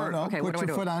ain't going to work. No, okay, put what do your I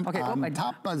do? foot on, okay, on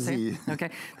top of Z. Okay,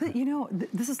 you know,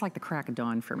 this is like the crack of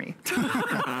dawn for me.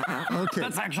 Okay.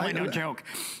 That's actually no joke.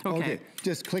 Okay.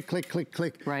 Just click, click, click,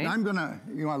 click. Right. Now I'm gonna,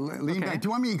 you want to lean back. Do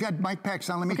you want me, you got mic packs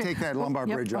on? Let me take that lumbar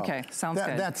bridge off. Okay, sounds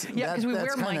good. That's because we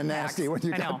wear kind mic of nasty packs. when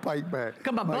you got mic back.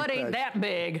 Come on, butt ain't that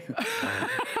big.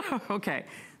 Okay,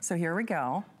 so here we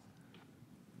go.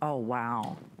 Oh,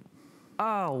 wow.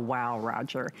 Oh, wow,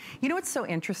 Roger. You know what's so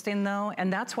interesting, though?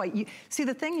 And that's why, see,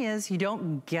 the thing is, you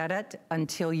don't get it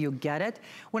until you get it.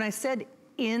 When I said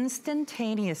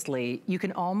instantaneously, you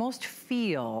can almost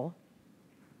feel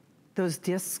those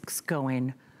discs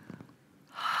going,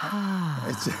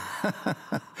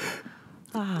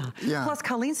 Yeah. Plus,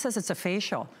 Colleen says it's a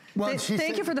facial. Well,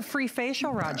 thank you for the free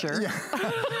facial, Roger.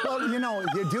 Well, you know,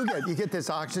 you get this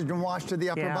oxygen wash to the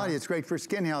upper body. It's great for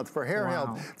skin health, for hair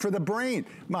health, for the brain.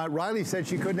 Riley said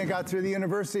she couldn't have got through the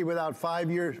university without 5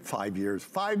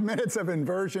 minutes of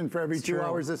inversion for every 2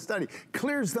 hours of study.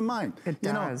 Clears the mind. It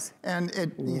does. Know, and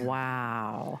it.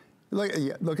 Wow. Look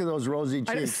at those rosy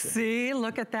cheeks. See,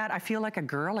 look at that. I feel like a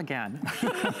girl again.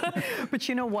 But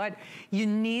you know what? You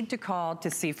need to call to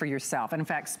see for yourself. And in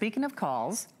fact, speaking of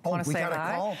calls, I want to say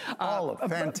hi. Paula,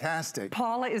 fantastic.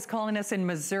 Paula is calling us in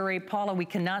Missouri. Paula, we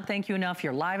cannot thank you enough.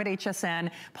 You're live at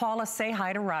HSN. Paula, say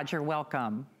hi to Roger.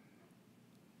 Welcome.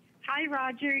 Hi,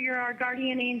 Roger. You're our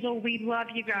guardian angel. We love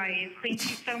you guys. Thank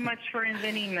you so much for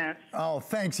inventing this. Oh,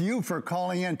 thanks you for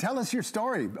calling in. Tell us your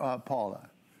story, Paula.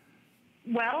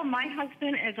 Well, my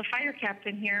husband is a fire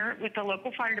captain here with the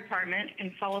local fire department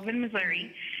in Sullivan,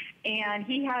 Missouri, and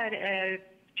he had a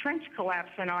trench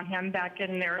collapsing on him back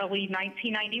in the early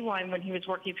 1991 when he was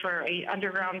working for an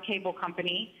underground cable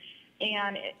company.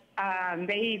 And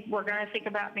they were going to think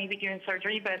about maybe doing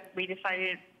surgery, but we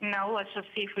decided, no, let's just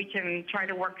see if we can try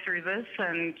to work through this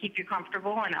and keep you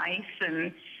comfortable and ice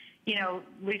and, you know,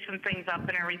 loosen things up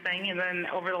and everything. And then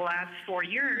over the last 4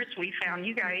 years, we found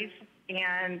you guys,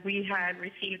 and we had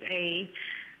received a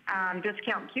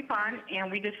discount coupon, and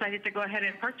we decided to go ahead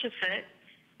and purchase it.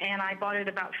 And I bought it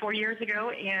about 4 years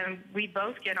ago, and we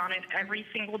both get on it every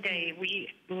single day. We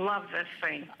love this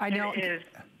thing. I know. It is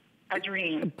a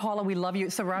dream. Paula, we love you.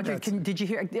 So Roger, did you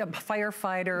hear a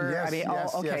firefighter? Yes, I mean,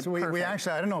 yes. We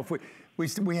actually, I don't know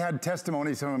if we had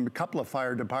testimonies from a couple of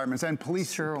fire departments and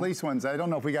police ones. I don't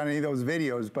know if we got any of those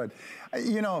videos, but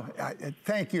you know,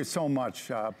 thank you so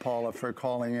much, Paula, for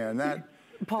calling in.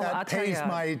 Paula, that pays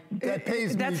me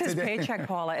That's his today. paycheck,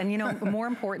 Paula. And you know, more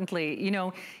importantly, you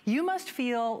know, you must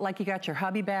feel like you got your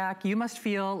hubby back. You must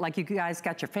feel like you guys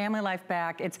got your family life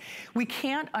back. We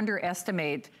can't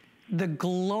underestimate the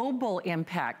global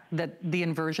impact that the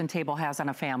inversion table has on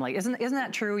a family. Isn't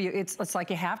that true? It's like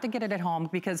you have to get it at home,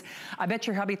 because I bet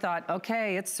your hubby thought,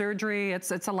 okay, it's surgery,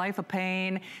 it's a life of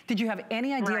pain. Did you have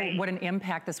any idea what an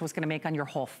impact this was going to make on your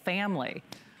whole family?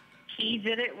 He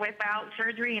did it without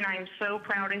surgery, and I'm so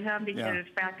proud of him, because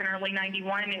back in early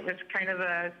 91, it was kind of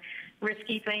a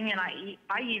risky thing, and I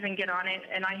even get on it,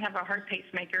 and I have a heart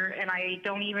pacemaker, and I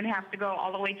don't even have to go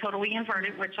all the way totally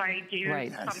inverted, which I do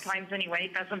sometimes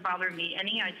anyway. It doesn't bother me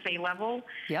any. I stay level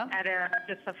at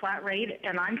just a flat rate,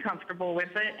 and I'm comfortable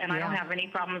with it, and I don't have any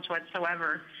problems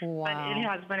whatsoever. Wow. But it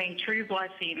has been a true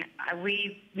blessing.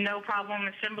 We no problem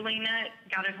assembling it,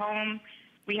 got it home.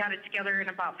 We had it together in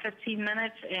about 15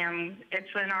 minutes, and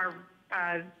it's in our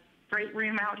great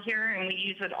room out here, and we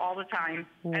use it all the time,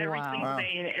 every single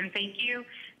day. And thank you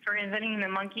for inventing the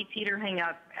monkey teeter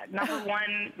hang-up. Number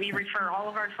one, we refer all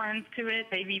of our friends to it.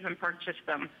 They've even purchased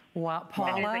them. Wow,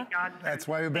 Paula. That's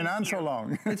why we've been on so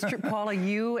long. It's true, Paula,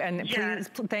 you, and please,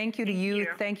 thank you to you.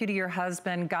 Thank you to your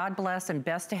husband. God bless and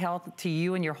best of health to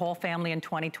you and your whole family in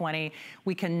 2020.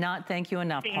 We cannot thank you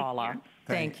enough, Paula.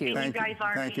 Thank you. You guys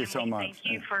are Thank you so much. Thank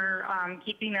you for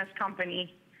keeping us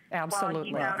company.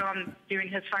 Absolutely. While he's out on doing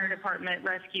his fire department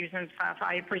rescues and stuff.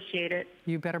 I appreciate it.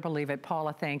 You better believe it.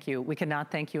 Paula, thank you. We cannot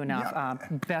thank you enough.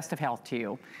 Best of health to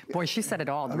you. Boy, she said it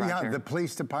all, Roger. Yeah, the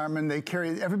police department,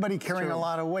 everybody carrying a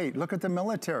lot of weight. Look at the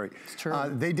military. It's true.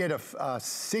 They did a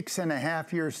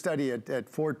 6.5-year study at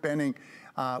Fort Benning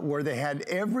where they had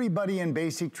everybody in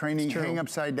basic training hang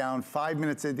upside down 5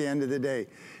 minutes at the end of the day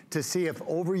to see if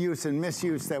overuse and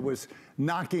misuse that was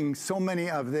knocking so many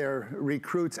of their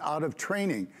recruits out of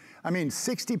training. I mean,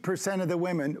 60% of the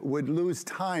women would lose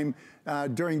time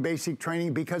during basic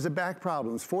training because of back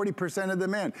problems, 40% of the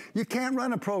men. You can't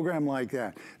run a program like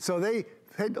that. So they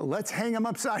said, let's hang them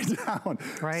upside down.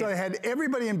 Right. So they had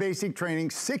everybody in basic training,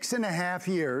 6.5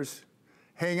 years,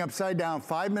 hang upside down,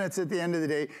 5 minutes at the end of the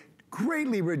day,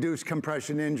 greatly reduced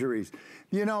compression injuries.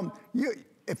 You know,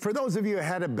 for those of you who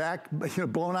had a back,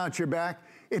 blown out your back,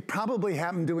 it probably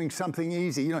happened doing something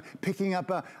easy, picking up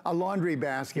a laundry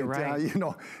basket, right.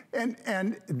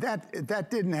 And that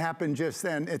didn't happen just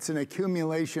then. It's an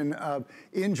accumulation of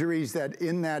injuries that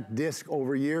in that disc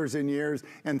over years and years,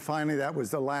 and finally that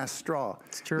was the last straw.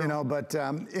 It's true. But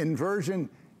inversion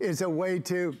is a way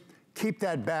to keep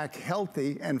that back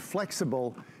healthy and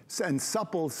flexible and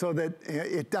supple so that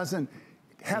it doesn't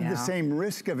have the same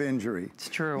risk of injury. It's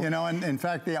true. And in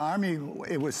fact, the Army,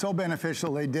 it was so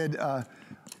beneficial, they did a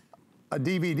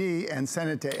DVD and sent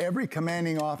it to every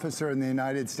commanding officer in the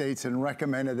United States and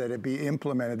recommended that it be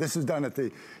implemented. This is done at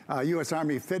the U.S.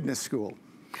 Army Fitness School.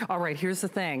 All right, here's the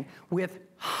thing. With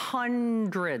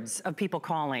hundreds of people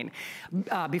calling,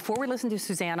 before we listen to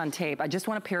Suzanne on tape, I just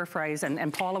want to paraphrase,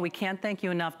 and Paula, we can't thank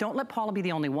you enough. Don't let Paula be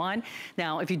the only one.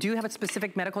 Now, if you do have a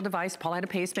specific medical device, Paula had a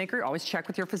pacemaker, always check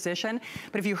with your physician.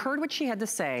 But if you heard what she had to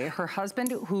say, her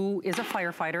husband, who is a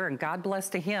firefighter, and God bless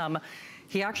to him,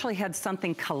 he actually had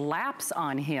something collapse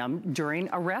on him during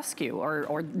a rescue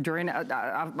or during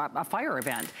a fire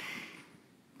event.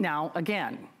 Now,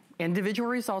 again, individual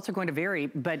results are going to vary,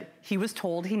 but he was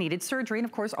told he needed surgery, and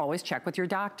of course, always check with your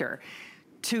doctor.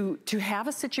 To have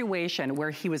a situation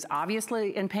where he was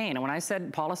obviously in pain, and when I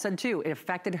said, Paula said too, it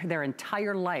affected their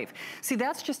entire life. See,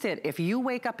 that's just it. If you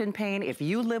wake up in pain, if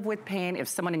you live with pain, if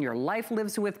someone in your life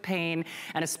lives with pain,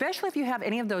 and especially if you have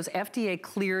any of those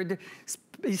FDA-cleared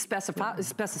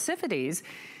specificities,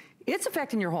 it's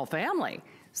affecting your whole family.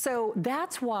 So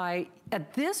that's why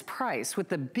at this price, with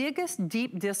the biggest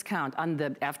deep discount on the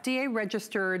FDA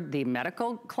registered, the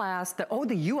medical class, the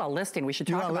UL listing, we should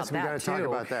talk about that too. We gotta talk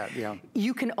about that, yeah.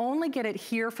 You can only get it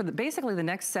here for basically the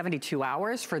next 72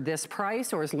 hours for this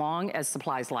price, or as long as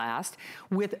supplies last,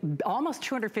 with almost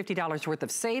 $250 worth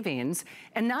of savings,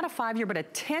 and not a 5-year, but a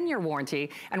 10-year warranty.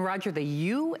 And Roger,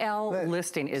 the UL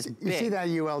listing is big. You see that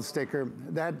UL sticker?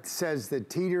 That says that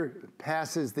Teeter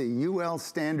passes the UL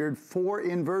standard for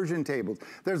inversion tables.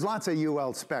 There's lots of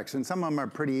UL specs, and some of them are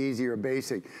pretty easy or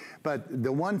basic. But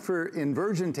the one for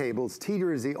inversion tables,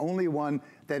 Teeter is the only one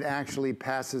that actually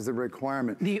passes the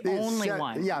requirement. The only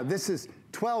one? Yeah, this is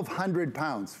 1,200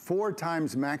 pounds, 4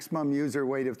 times maximum user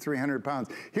weight of 300 pounds.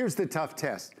 Here's the tough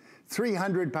test.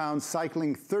 300 pounds,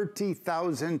 cycling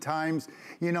 30,000 times.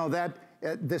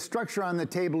 The structure on the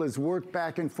table is worked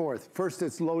back and forth. First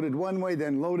it's loaded one way,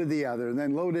 then loaded the other, and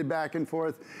then loaded back and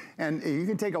forth. And you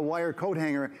can take a wire coat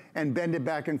hanger and bend it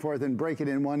back and forth and break it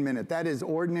in 1 minute. That is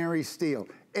ordinary steel.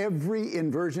 Every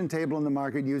inversion table in the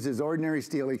market uses ordinary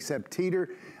steel except Teeter,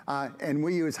 and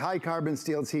we use high carbon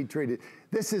steel, it's heat treated.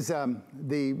 This is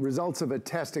the results of a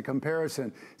test, a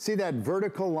comparison. See that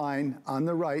vertical line on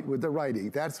the right with the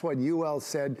writing? That's what UL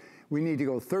said. We need to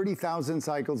go 30,000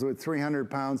 cycles with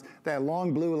 300 pounds. That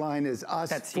long blue line is us,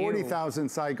 That's 40,000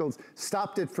 cycles.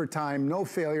 Stopped it for time, no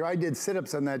failure. I did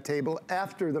sit-ups on that table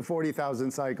after the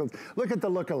 40,000 cycles. Look at the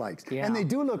lookalikes. Yeah. And they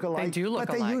do look alike, They do look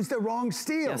but they alike. use the wrong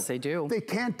steel. Yes, they do. They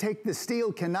can't take, the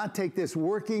steel cannot take this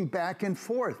working back and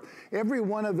forth. Every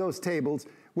one of those tables,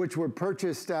 which were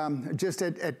purchased just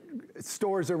at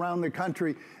stores around the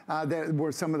country that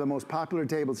were some of the most popular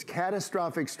tables.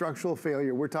 Catastrophic structural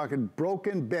failure. We're talking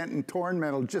broken, bent, and torn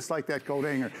metal, just like that coat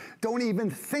hanger. Don't even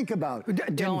think about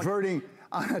inverting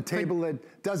on a table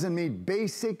that doesn't meet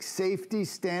basic safety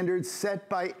standards set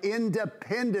by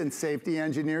independent safety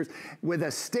engineers with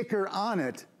a sticker on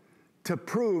it to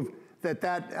prove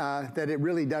that it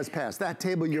really does pass. That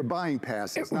table you're buying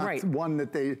passes, not one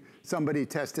that somebody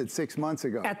tested 6 months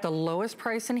ago. At the lowest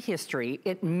price in history,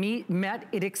 it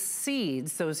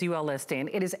exceeds those UL listing.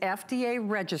 It is FDA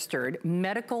registered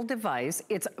medical device.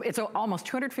 It's almost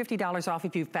 $250 off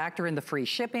if you factor in the free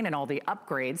shipping and all the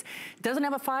upgrades. It doesn't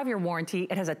have a 5-year warranty.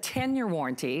 It has a 10-year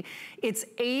warranty. It's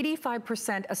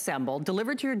 85% assembled,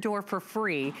 delivered to your door for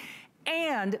free.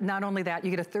 And not only that, you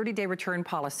get a 30-day return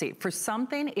policy. For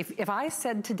something, if I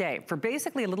said today, for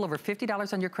basically a little over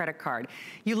 $50 on your credit card,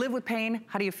 you live with pain,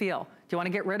 how do you feel? you want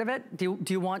to get rid of it? Do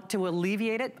you want to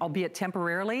alleviate it, albeit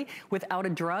temporarily, without a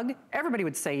drug? Everybody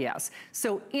would say yes.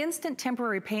 So instant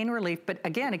temporary pain relief, but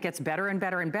again, it gets better and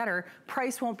better and better.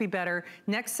 Price won't be better.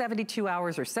 Next 72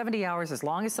 hours or 70 hours, as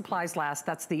long as supplies last,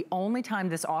 that's the only time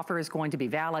this offer is going to be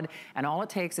valid. And all it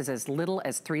takes is as little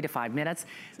as 3 to 5 minutes.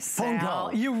 Phone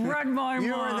call. You read my mind.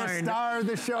 You are the star of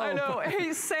the show. I know.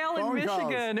 Hey, Sal in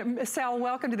Michigan. Sal,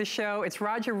 welcome to the show. It's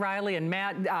Roger, Riley, and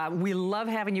Matt. We love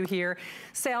having you here.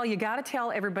 Sal, you got to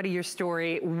tell everybody your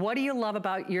story. What do you love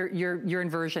about your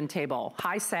inversion table?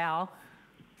 Hi, Sal.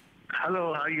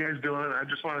 Hello, how you guys doing? I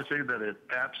just want to say that it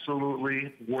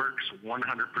absolutely works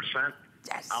 100%.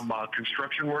 Yes. I'm a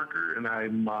construction worker, and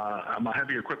I'm a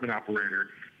heavy equipment operator,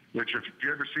 which if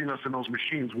you ever seen us in those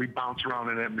machines, we bounce around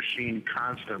in that machine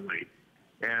constantly.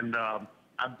 And I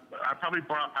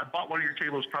bought one of your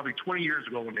tables probably 20 years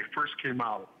ago when they first came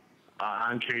out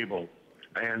on cable.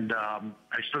 And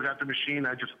I still got the machine.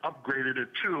 I just upgraded it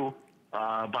too.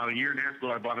 About a year and a half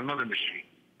ago, I bought another machine.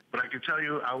 But I can tell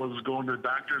you, I was going to the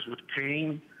doctors with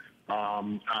pain,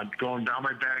 going down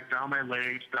my back, down my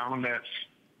legs, down on that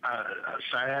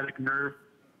sciatic nerve.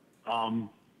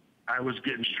 I was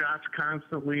getting shots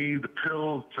constantly, the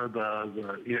pills to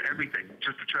everything,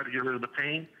 just to try to get rid of the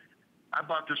pain. I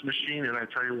bought this machine, and I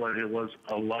tell you what, it was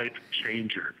a life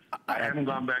changer. I haven't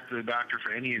gone back to the doctor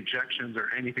for any injections or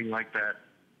anything like that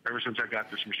ever since I got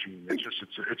this machine.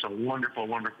 It's a wonderful,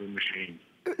 wonderful machine.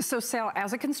 So, Sal,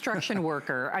 as a construction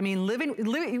worker, I mean,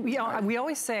 we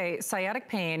always say sciatic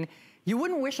pain, you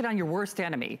wouldn't wish it on your worst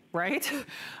enemy, right?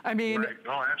 I mean... Right.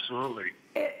 Oh, absolutely.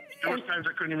 There was times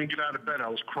I couldn't even get out of bed. I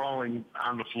was crawling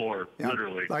on the floor,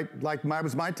 literally. Like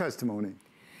was my testimony.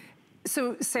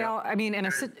 So, Sal, I mean, in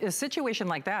a situation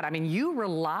like that, I mean, you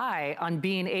rely on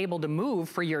being able to move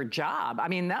for your job. I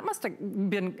mean, that must have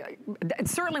been, it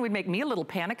certainly would make me a little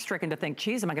panic-stricken to think,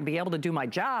 geez, am I going to be able to do my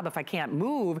job if I can't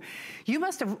move? You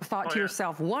must have thought to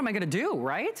yourself, what am I going to do,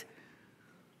 right?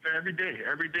 Every day,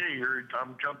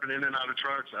 I'm jumping in and out of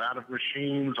trucks, out of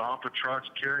machines, off of trucks,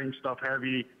 carrying stuff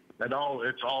heavy.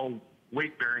 It's all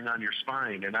weight-bearing on your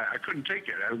spine, and I couldn't take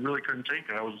it. I really couldn't take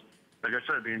it. I was, like I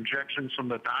said, the injections from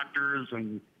the doctors,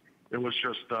 and it was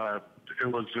just, it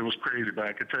was crazy. But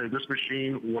I could tell you, this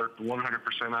machine worked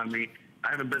 100% on me.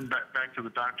 I haven't been back to the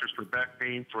doctors for back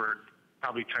pain for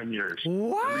probably 10 years.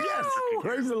 Wow! Yes,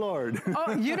 praise the Lord.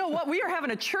 Oh, you know what? We are having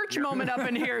a church moment up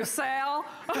in here, Sal.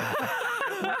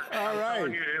 All right.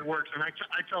 It works, and I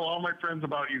tell all my friends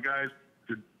about you guys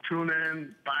to tune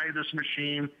in, buy this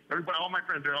machine. Everybody, all my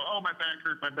friends, they're all, oh, my back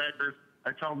hurts, my back hurts.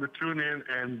 I tell them to tune in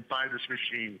and buy this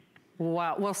machine.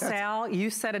 Wow. Well, Sal, you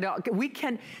said it all.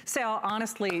 Sal,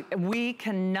 honestly, we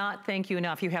cannot thank you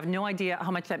enough. You have no idea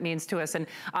how much that means to us. And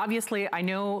obviously, I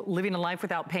know living a life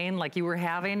without pain like you were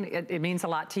having, it means a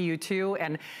lot to you too.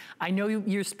 And I know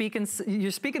you're speaking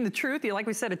the truth. Like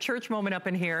we said, a church moment up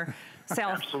in here.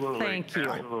 Sal, absolutely. Thank you.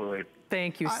 Absolutely.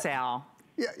 Thank you, Sal.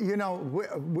 Yeah, you know,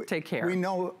 take care. We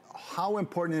know how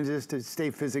important it is to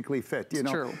stay physically fit. You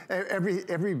know, true.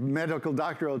 Every medical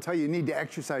doctor will tell you need to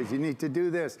exercise, you need to do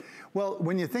this. Well,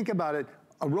 when you think about it,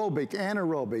 aerobic,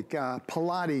 anaerobic,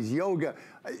 Pilates, yoga,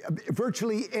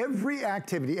 virtually every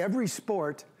activity, every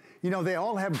sport, you know, they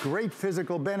all have great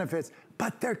physical benefits,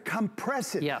 but they're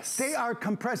compressive. Yes. They are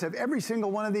compressive. Every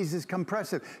single one of these is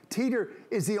compressive. Teeter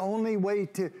is the only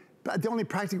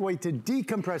practical way to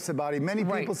decompress the body. Many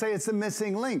people say it's the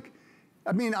missing link.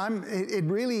 I mean, it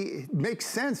really makes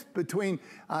sense between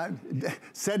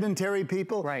sedentary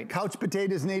people. Right. Couch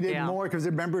potatoes needed more because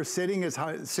remember, sitting is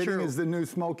the new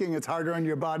smoking. It's harder on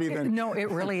your body than. No,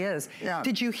 it really is. Yeah.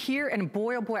 Did you hear? And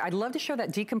boy, oh boy, I'd love to show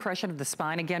that decompression of the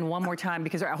spine again one more time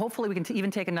because hopefully we can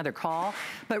even take another call.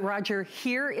 But Roger,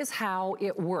 here is how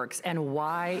it works and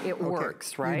why it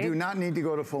works. Right. You do not need to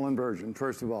go to full inversion,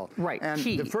 first of all. Right. And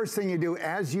the first thing you do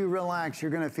as you relax,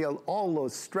 you're going to feel all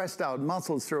those stressed out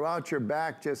muscles throughout your back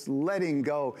just letting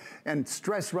go and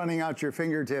stress running out your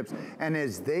fingertips. And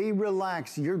as they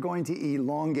relax, you're going to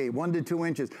elongate 1 to 2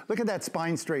 inches. Look at that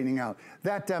spine straightening out.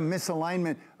 That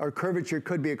misalignment or curvature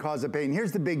could be a cause of pain.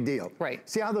 Here's the big deal. Right.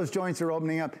 See how those joints are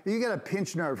opening up? You got a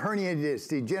pinched nerve, herniated disc,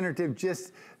 degenerative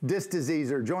disc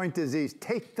disease or joint disease.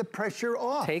 Take the pressure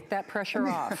off. Take that pressure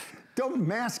off. Don't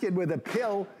mask it with a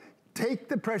pill. Take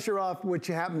the pressure off, which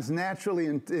happens naturally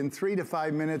in 3 to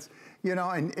 5 minutes. You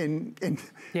know,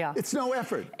 yeah, it's no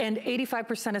effort. And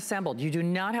 85% assembled. You do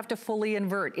not have to fully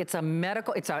invert. It's a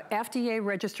medical, it's a FDA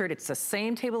registered. It's the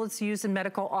same table that's used in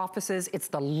medical offices. It's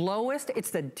the lowest, it's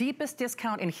the deepest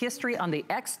discount in history on the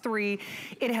X3.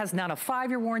 It has not a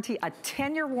 5-year warranty, a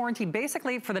 10-year warranty,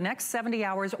 basically for the next 70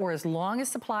 hours or as long as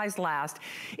supplies last.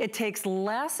 It takes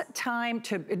less time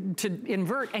to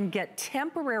invert and get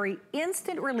temporary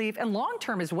instant relief and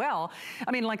long-term as well.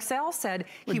 I mean, like Sal said,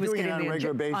 he was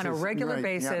getting on a regular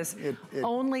basis.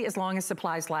 Only as long as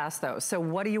supplies last, though. So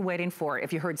what are you waiting for?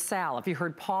 If you heard Sal, if you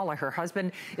heard Paula, her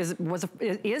husband is a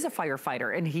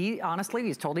firefighter, and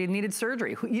he's told he needed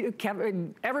surgery.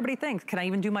 Everybody thinks, can I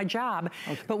even do my job?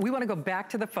 Okay. But we want to go back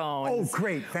to the phone. Oh,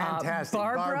 great, fantastic.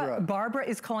 Barbara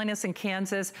is calling us in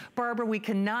Kansas. Barbara, we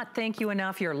cannot thank you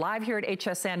enough. You're live here at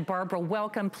HSN. Barbara,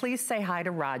 welcome. Please say hi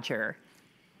to Roger.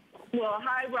 Well,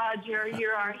 hi, Roger.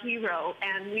 You're our hero,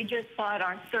 and we just bought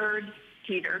our third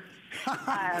Teeter.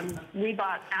 We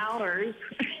bought ours,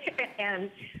 and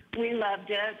we loved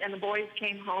it, and the boys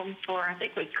came home for, I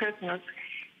think it was Christmas.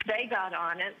 They got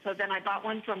on it, so then I bought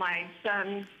one for my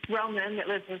son, Roman, that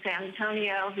lives in San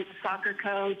Antonio. He's a soccer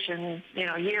coach, and,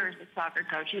 years of soccer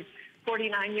coach. He's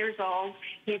 49 years old.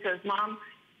 He says, Mom,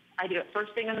 I do it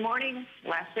first thing in the morning,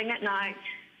 last thing at night.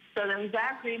 So then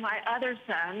Zachary, my other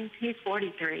son, he's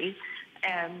 43,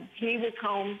 and he was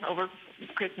home over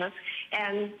Christmas,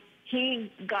 and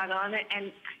he got on it.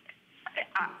 And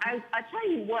I tell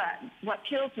you what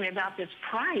kills me about this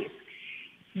price,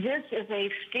 this is a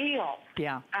steal.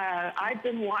 Yeah. I've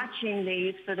been watching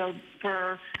these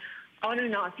for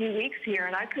a few weeks here,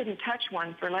 and I couldn't touch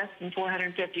one for less than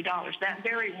 $450. That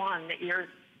very one that you're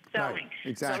selling. Right,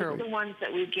 exactly. Those are the ones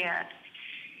that we get.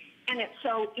 And it's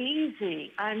so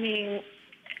easy. I mean,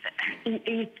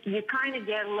 you kind of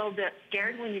get a little bit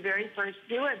scared when you very first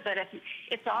do it, but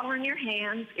it's all in your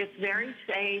hands. It's very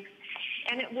safe,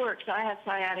 and it works. I have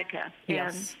sciatica,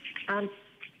 yes. And I'm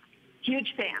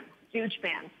huge fan,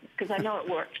 because I know it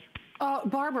works.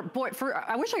 Barbara, boy,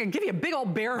 I wish I could give you a big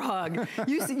old bear hug.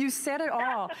 You said it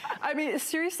all. I mean,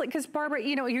 seriously, because Barbara,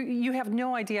 you have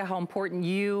no idea how important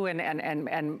you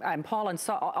and Paul and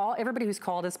everybody who's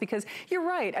called us, because you're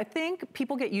right. I think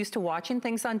people get used to watching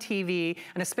things on TV,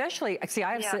 and especially, see,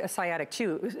 I have a sciatic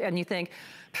too, and you think,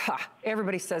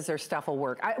 everybody says their stuff will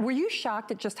work. Were you shocked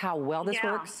at just how well this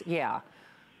works? Yeah.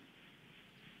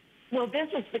 Well, this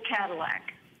is the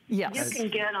Cadillac. Yes. You can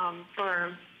get them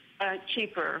for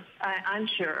cheaper, I'm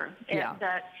sure. Yeah.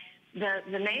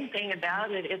 The main thing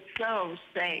about it, it's so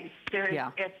safe. You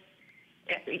have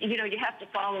to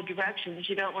follow directions.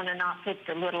 You don't want to not put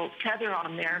the little tether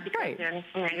on there, because then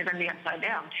you're going to be upside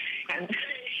down.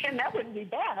 And that wouldn't be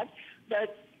bad,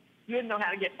 but you didn't know how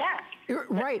to get back.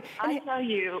 Right. I tell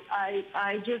you,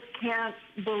 I just can't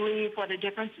believe what a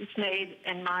difference it's made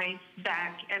in my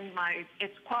back and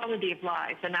its quality of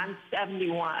life. And I'm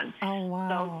 71. Oh,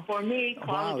 wow. So for me,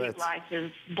 quality of life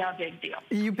is the big deal.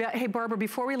 You bet. Hey, Barbara,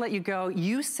 before we let you go,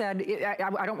 you said,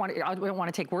 I don't want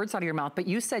to take words out of your mouth, but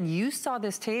you said you saw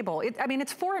this table. It's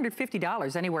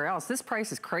 $450 anywhere else. This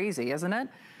price is crazy, isn't it?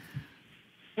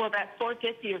 Well, that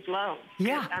 $450 is low.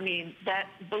 Yeah.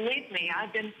 Believe me,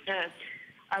 I've been,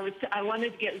 I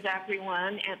wanted to get Zachary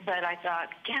one, but I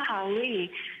thought,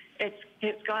 golly,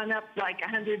 it's gone up like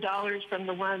 $100 from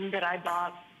the one that I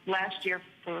bought last year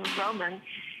for Roman.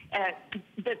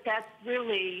 But that's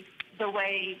really the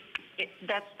way,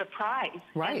 that's the price.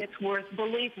 Right. And it's worth,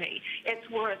 believe me, it's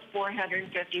worth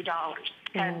 $450.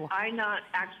 And I not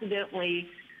accidentally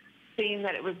seeing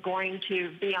that it was going to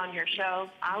be on your show,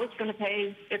 I was going to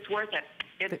pay. It's worth it.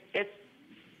 It's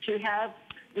to have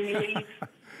relief.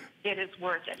 It is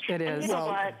worth it. It is. And you know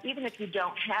what? Even if you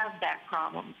don't have that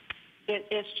problem,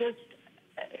 it's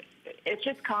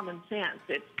just common sense.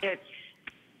 It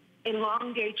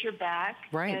elongates your back,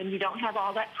 right, and you don't have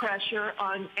all that pressure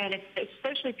on. And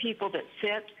especially people that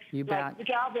sit. You like bet. The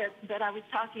gal that I was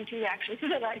talking to, actually,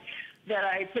 that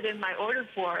I put in my order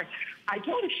for, I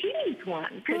told her she needs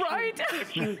one. Right.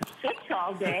 She sits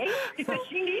all day,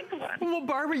 she needs one. Well,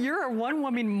 Barbara, you're a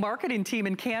one-woman marketing team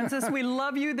in Kansas. We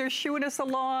love you. They're shooing us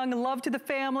along. Love to the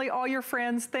family, all your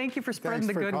friends. Thank you for spreading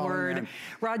the good word. In.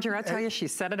 Roger, I tell you, she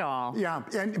said it all. Yeah,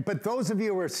 but those of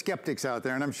you who are skeptics out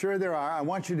there, and I'm sure there are, I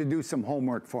want you to do some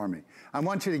homework for me. I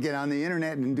want you to get on the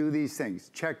internet and do these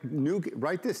things.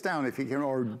 Write this down if you can,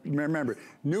 or remember,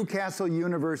 Newcastle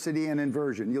University and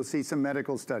Inversion. You'll see some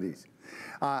medical studies.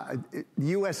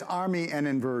 U.S. Army and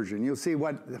Inversion. You'll see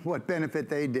what benefit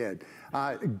they did.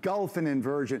 Gulf and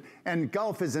Inversion. And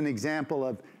Gulf is an example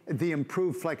of the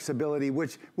improved flexibility,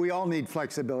 which we all need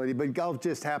flexibility, but Gulf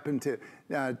just happened to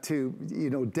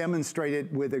demonstrate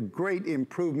it with a great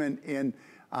improvement in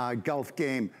golf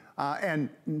game. And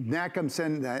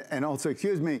Nakamson, and also,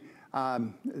 excuse me,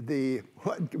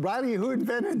 Riley, who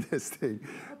invented this thing?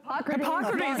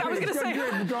 Hippocrates, I was going to say.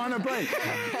 Good, drawing a blank.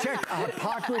 Check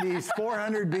Hippocrates,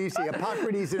 400 BC.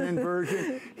 Hippocrates in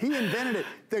inversion. He invented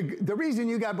it. The reason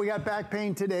we got back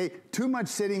pain today, too much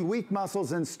sitting, weak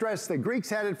muscles, and stress. The Greeks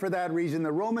had it for that reason.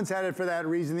 The Romans had it for that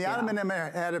reason. The Ottoman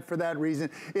Empire had it for that reason.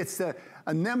 It's a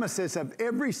nemesis of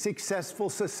every successful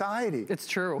society. It's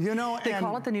true. You know, they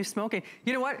call it the new smoking.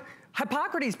 You know what?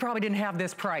 Hippocrates probably didn't have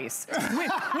this price.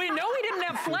 We know he didn't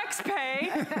have flex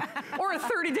pay or a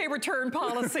 30-day return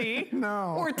policy.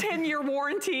 No. Or a 10-year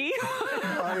warranty.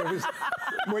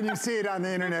 When you see it on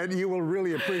the internet, you will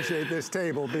really appreciate this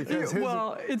table because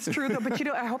well, it's true though, but you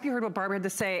know, I hope you heard what Barbara had to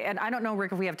say, and I don't know,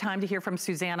 Rick, if we have time to hear from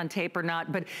Suzanne on tape or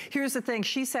not, but here's the thing.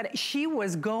 She said she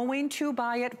was going to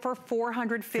buy it for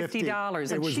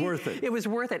 $450. It was worth it. It was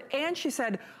worth it. And she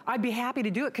said, I'd be happy to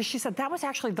do it, because she said that was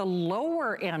actually the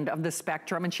lower end of the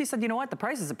spectrum. And she said, you know what, the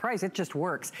price is the price, it just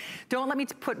works. Don't let me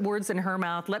put words in her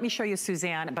mouth. Let me show you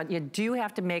Suzanne, but you do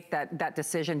have to make that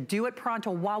decision. Do it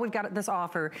pronto while we've got this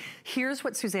offer. Here's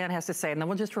what Suzanne has to say, and then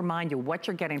we'll just remind you what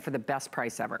you're getting for the best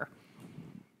price ever.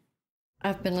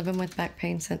 I've been living with back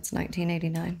pain since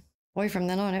 1989. Boy, from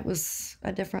then on, it was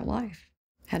a different life.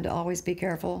 Had to always be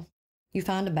careful. You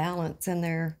find a balance in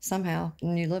there somehow,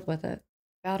 and you live with it.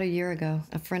 About a year ago,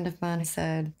 a friend of mine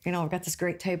said, you know, I've got this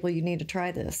great table, you need to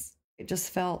try this. It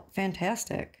just felt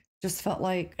fantastic. Just felt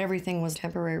like everything was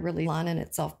temporarily lining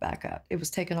itself back up. It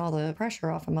was taking all the pressure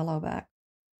off of my low back.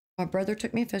 My brother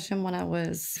took me fishing when I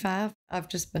was 5. I've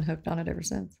just been hooked on it ever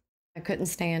since. I couldn't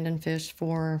stand and fish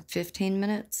for 15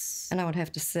 minutes, and I would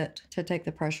have to sit to take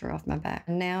the pressure off my back.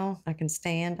 And now I can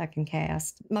stand, I can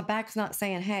cast. My back's not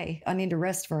saying, hey, I need to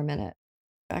rest for a minute.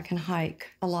 I can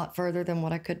hike a lot further than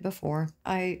what I could before.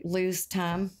 I lose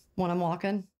time when I'm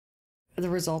walking. The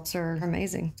results are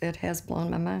amazing. It has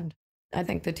blown my mind. I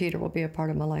think the Teeter will be a part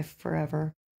of my life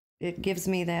forever. It gives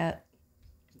me that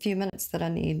few minutes that I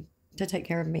need to take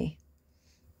care of me.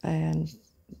 And,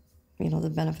 you know, the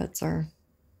benefits are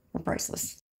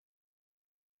priceless.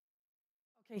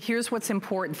 Okay, here's what's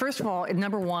important. First of all,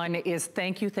 number one is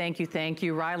thank you, thank you, thank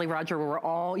you. Riley, Roger,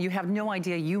 you have no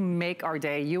idea, you make our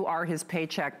day. You are his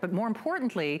paycheck. But more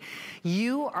importantly,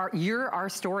 you're our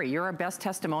story. You're our best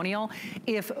testimonial.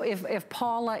 If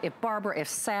Paula, if Barbara, if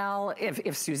Sal,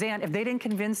 if Suzanne, if they didn't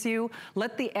convince you,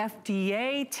 let the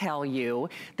FDA tell you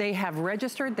they have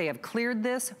registered, they have cleared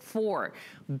this for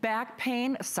back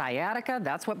pain, sciatica,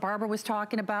 that's what Barbara was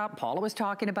talking about, Paula was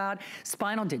talking about,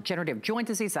 spinal degenerative joint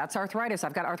disease, that's arthritis.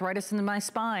 I've got arthritis in my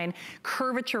spine,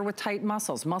 curvature with tight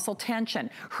muscles, muscle tension,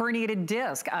 herniated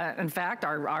disc. In fact,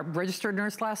 our registered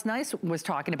nurse last night was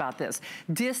talking about this.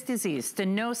 Disc disease,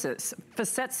 stenosis,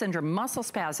 facet syndrome, muscle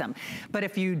spasm. But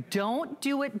if you don't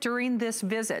do it during this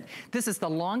visit, this is the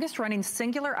longest running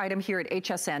singular item here at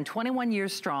HSN, 21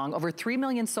 years strong, over 3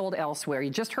 million sold elsewhere.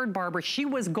 You just heard Barbara, she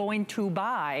was going to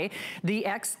buy the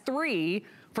X3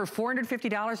 for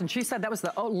 $450, and she said that was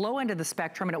the low end of the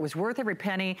spectrum, and it was worth every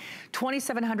penny.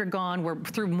 2,700 gone. We're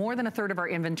through more than a third of our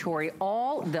inventory.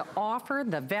 All the offer,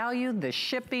 the value, the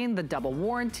shipping, the double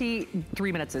warranty,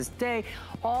 3 minutes a day,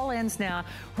 all ends now.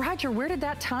 Roger, where did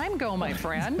that time go, my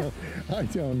friend? I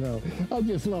don't know. I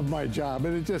just love my job,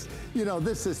 and it just, you know,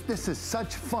 this is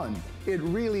such fun. It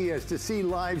really is, to see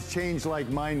lives change like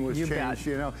mine was changed,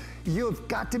 you know. You've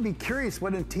got to be curious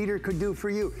what a Teeter could do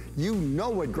for you. You know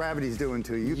what gravity's doing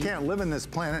to you. You can't live in this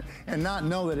planet and not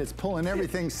know that it's pulling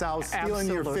everything south, stealing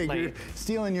your figure,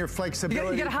 stealing your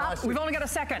flexibility. You get a hop? We've only got a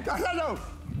second. No.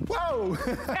 Whoa!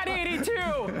 At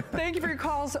 82. Thank you for your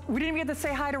calls. We didn't even get to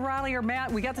say hi to Riley or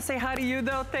Matt. We got to say hi to you,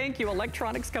 though. Thank you.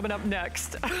 Electronics coming up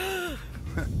next.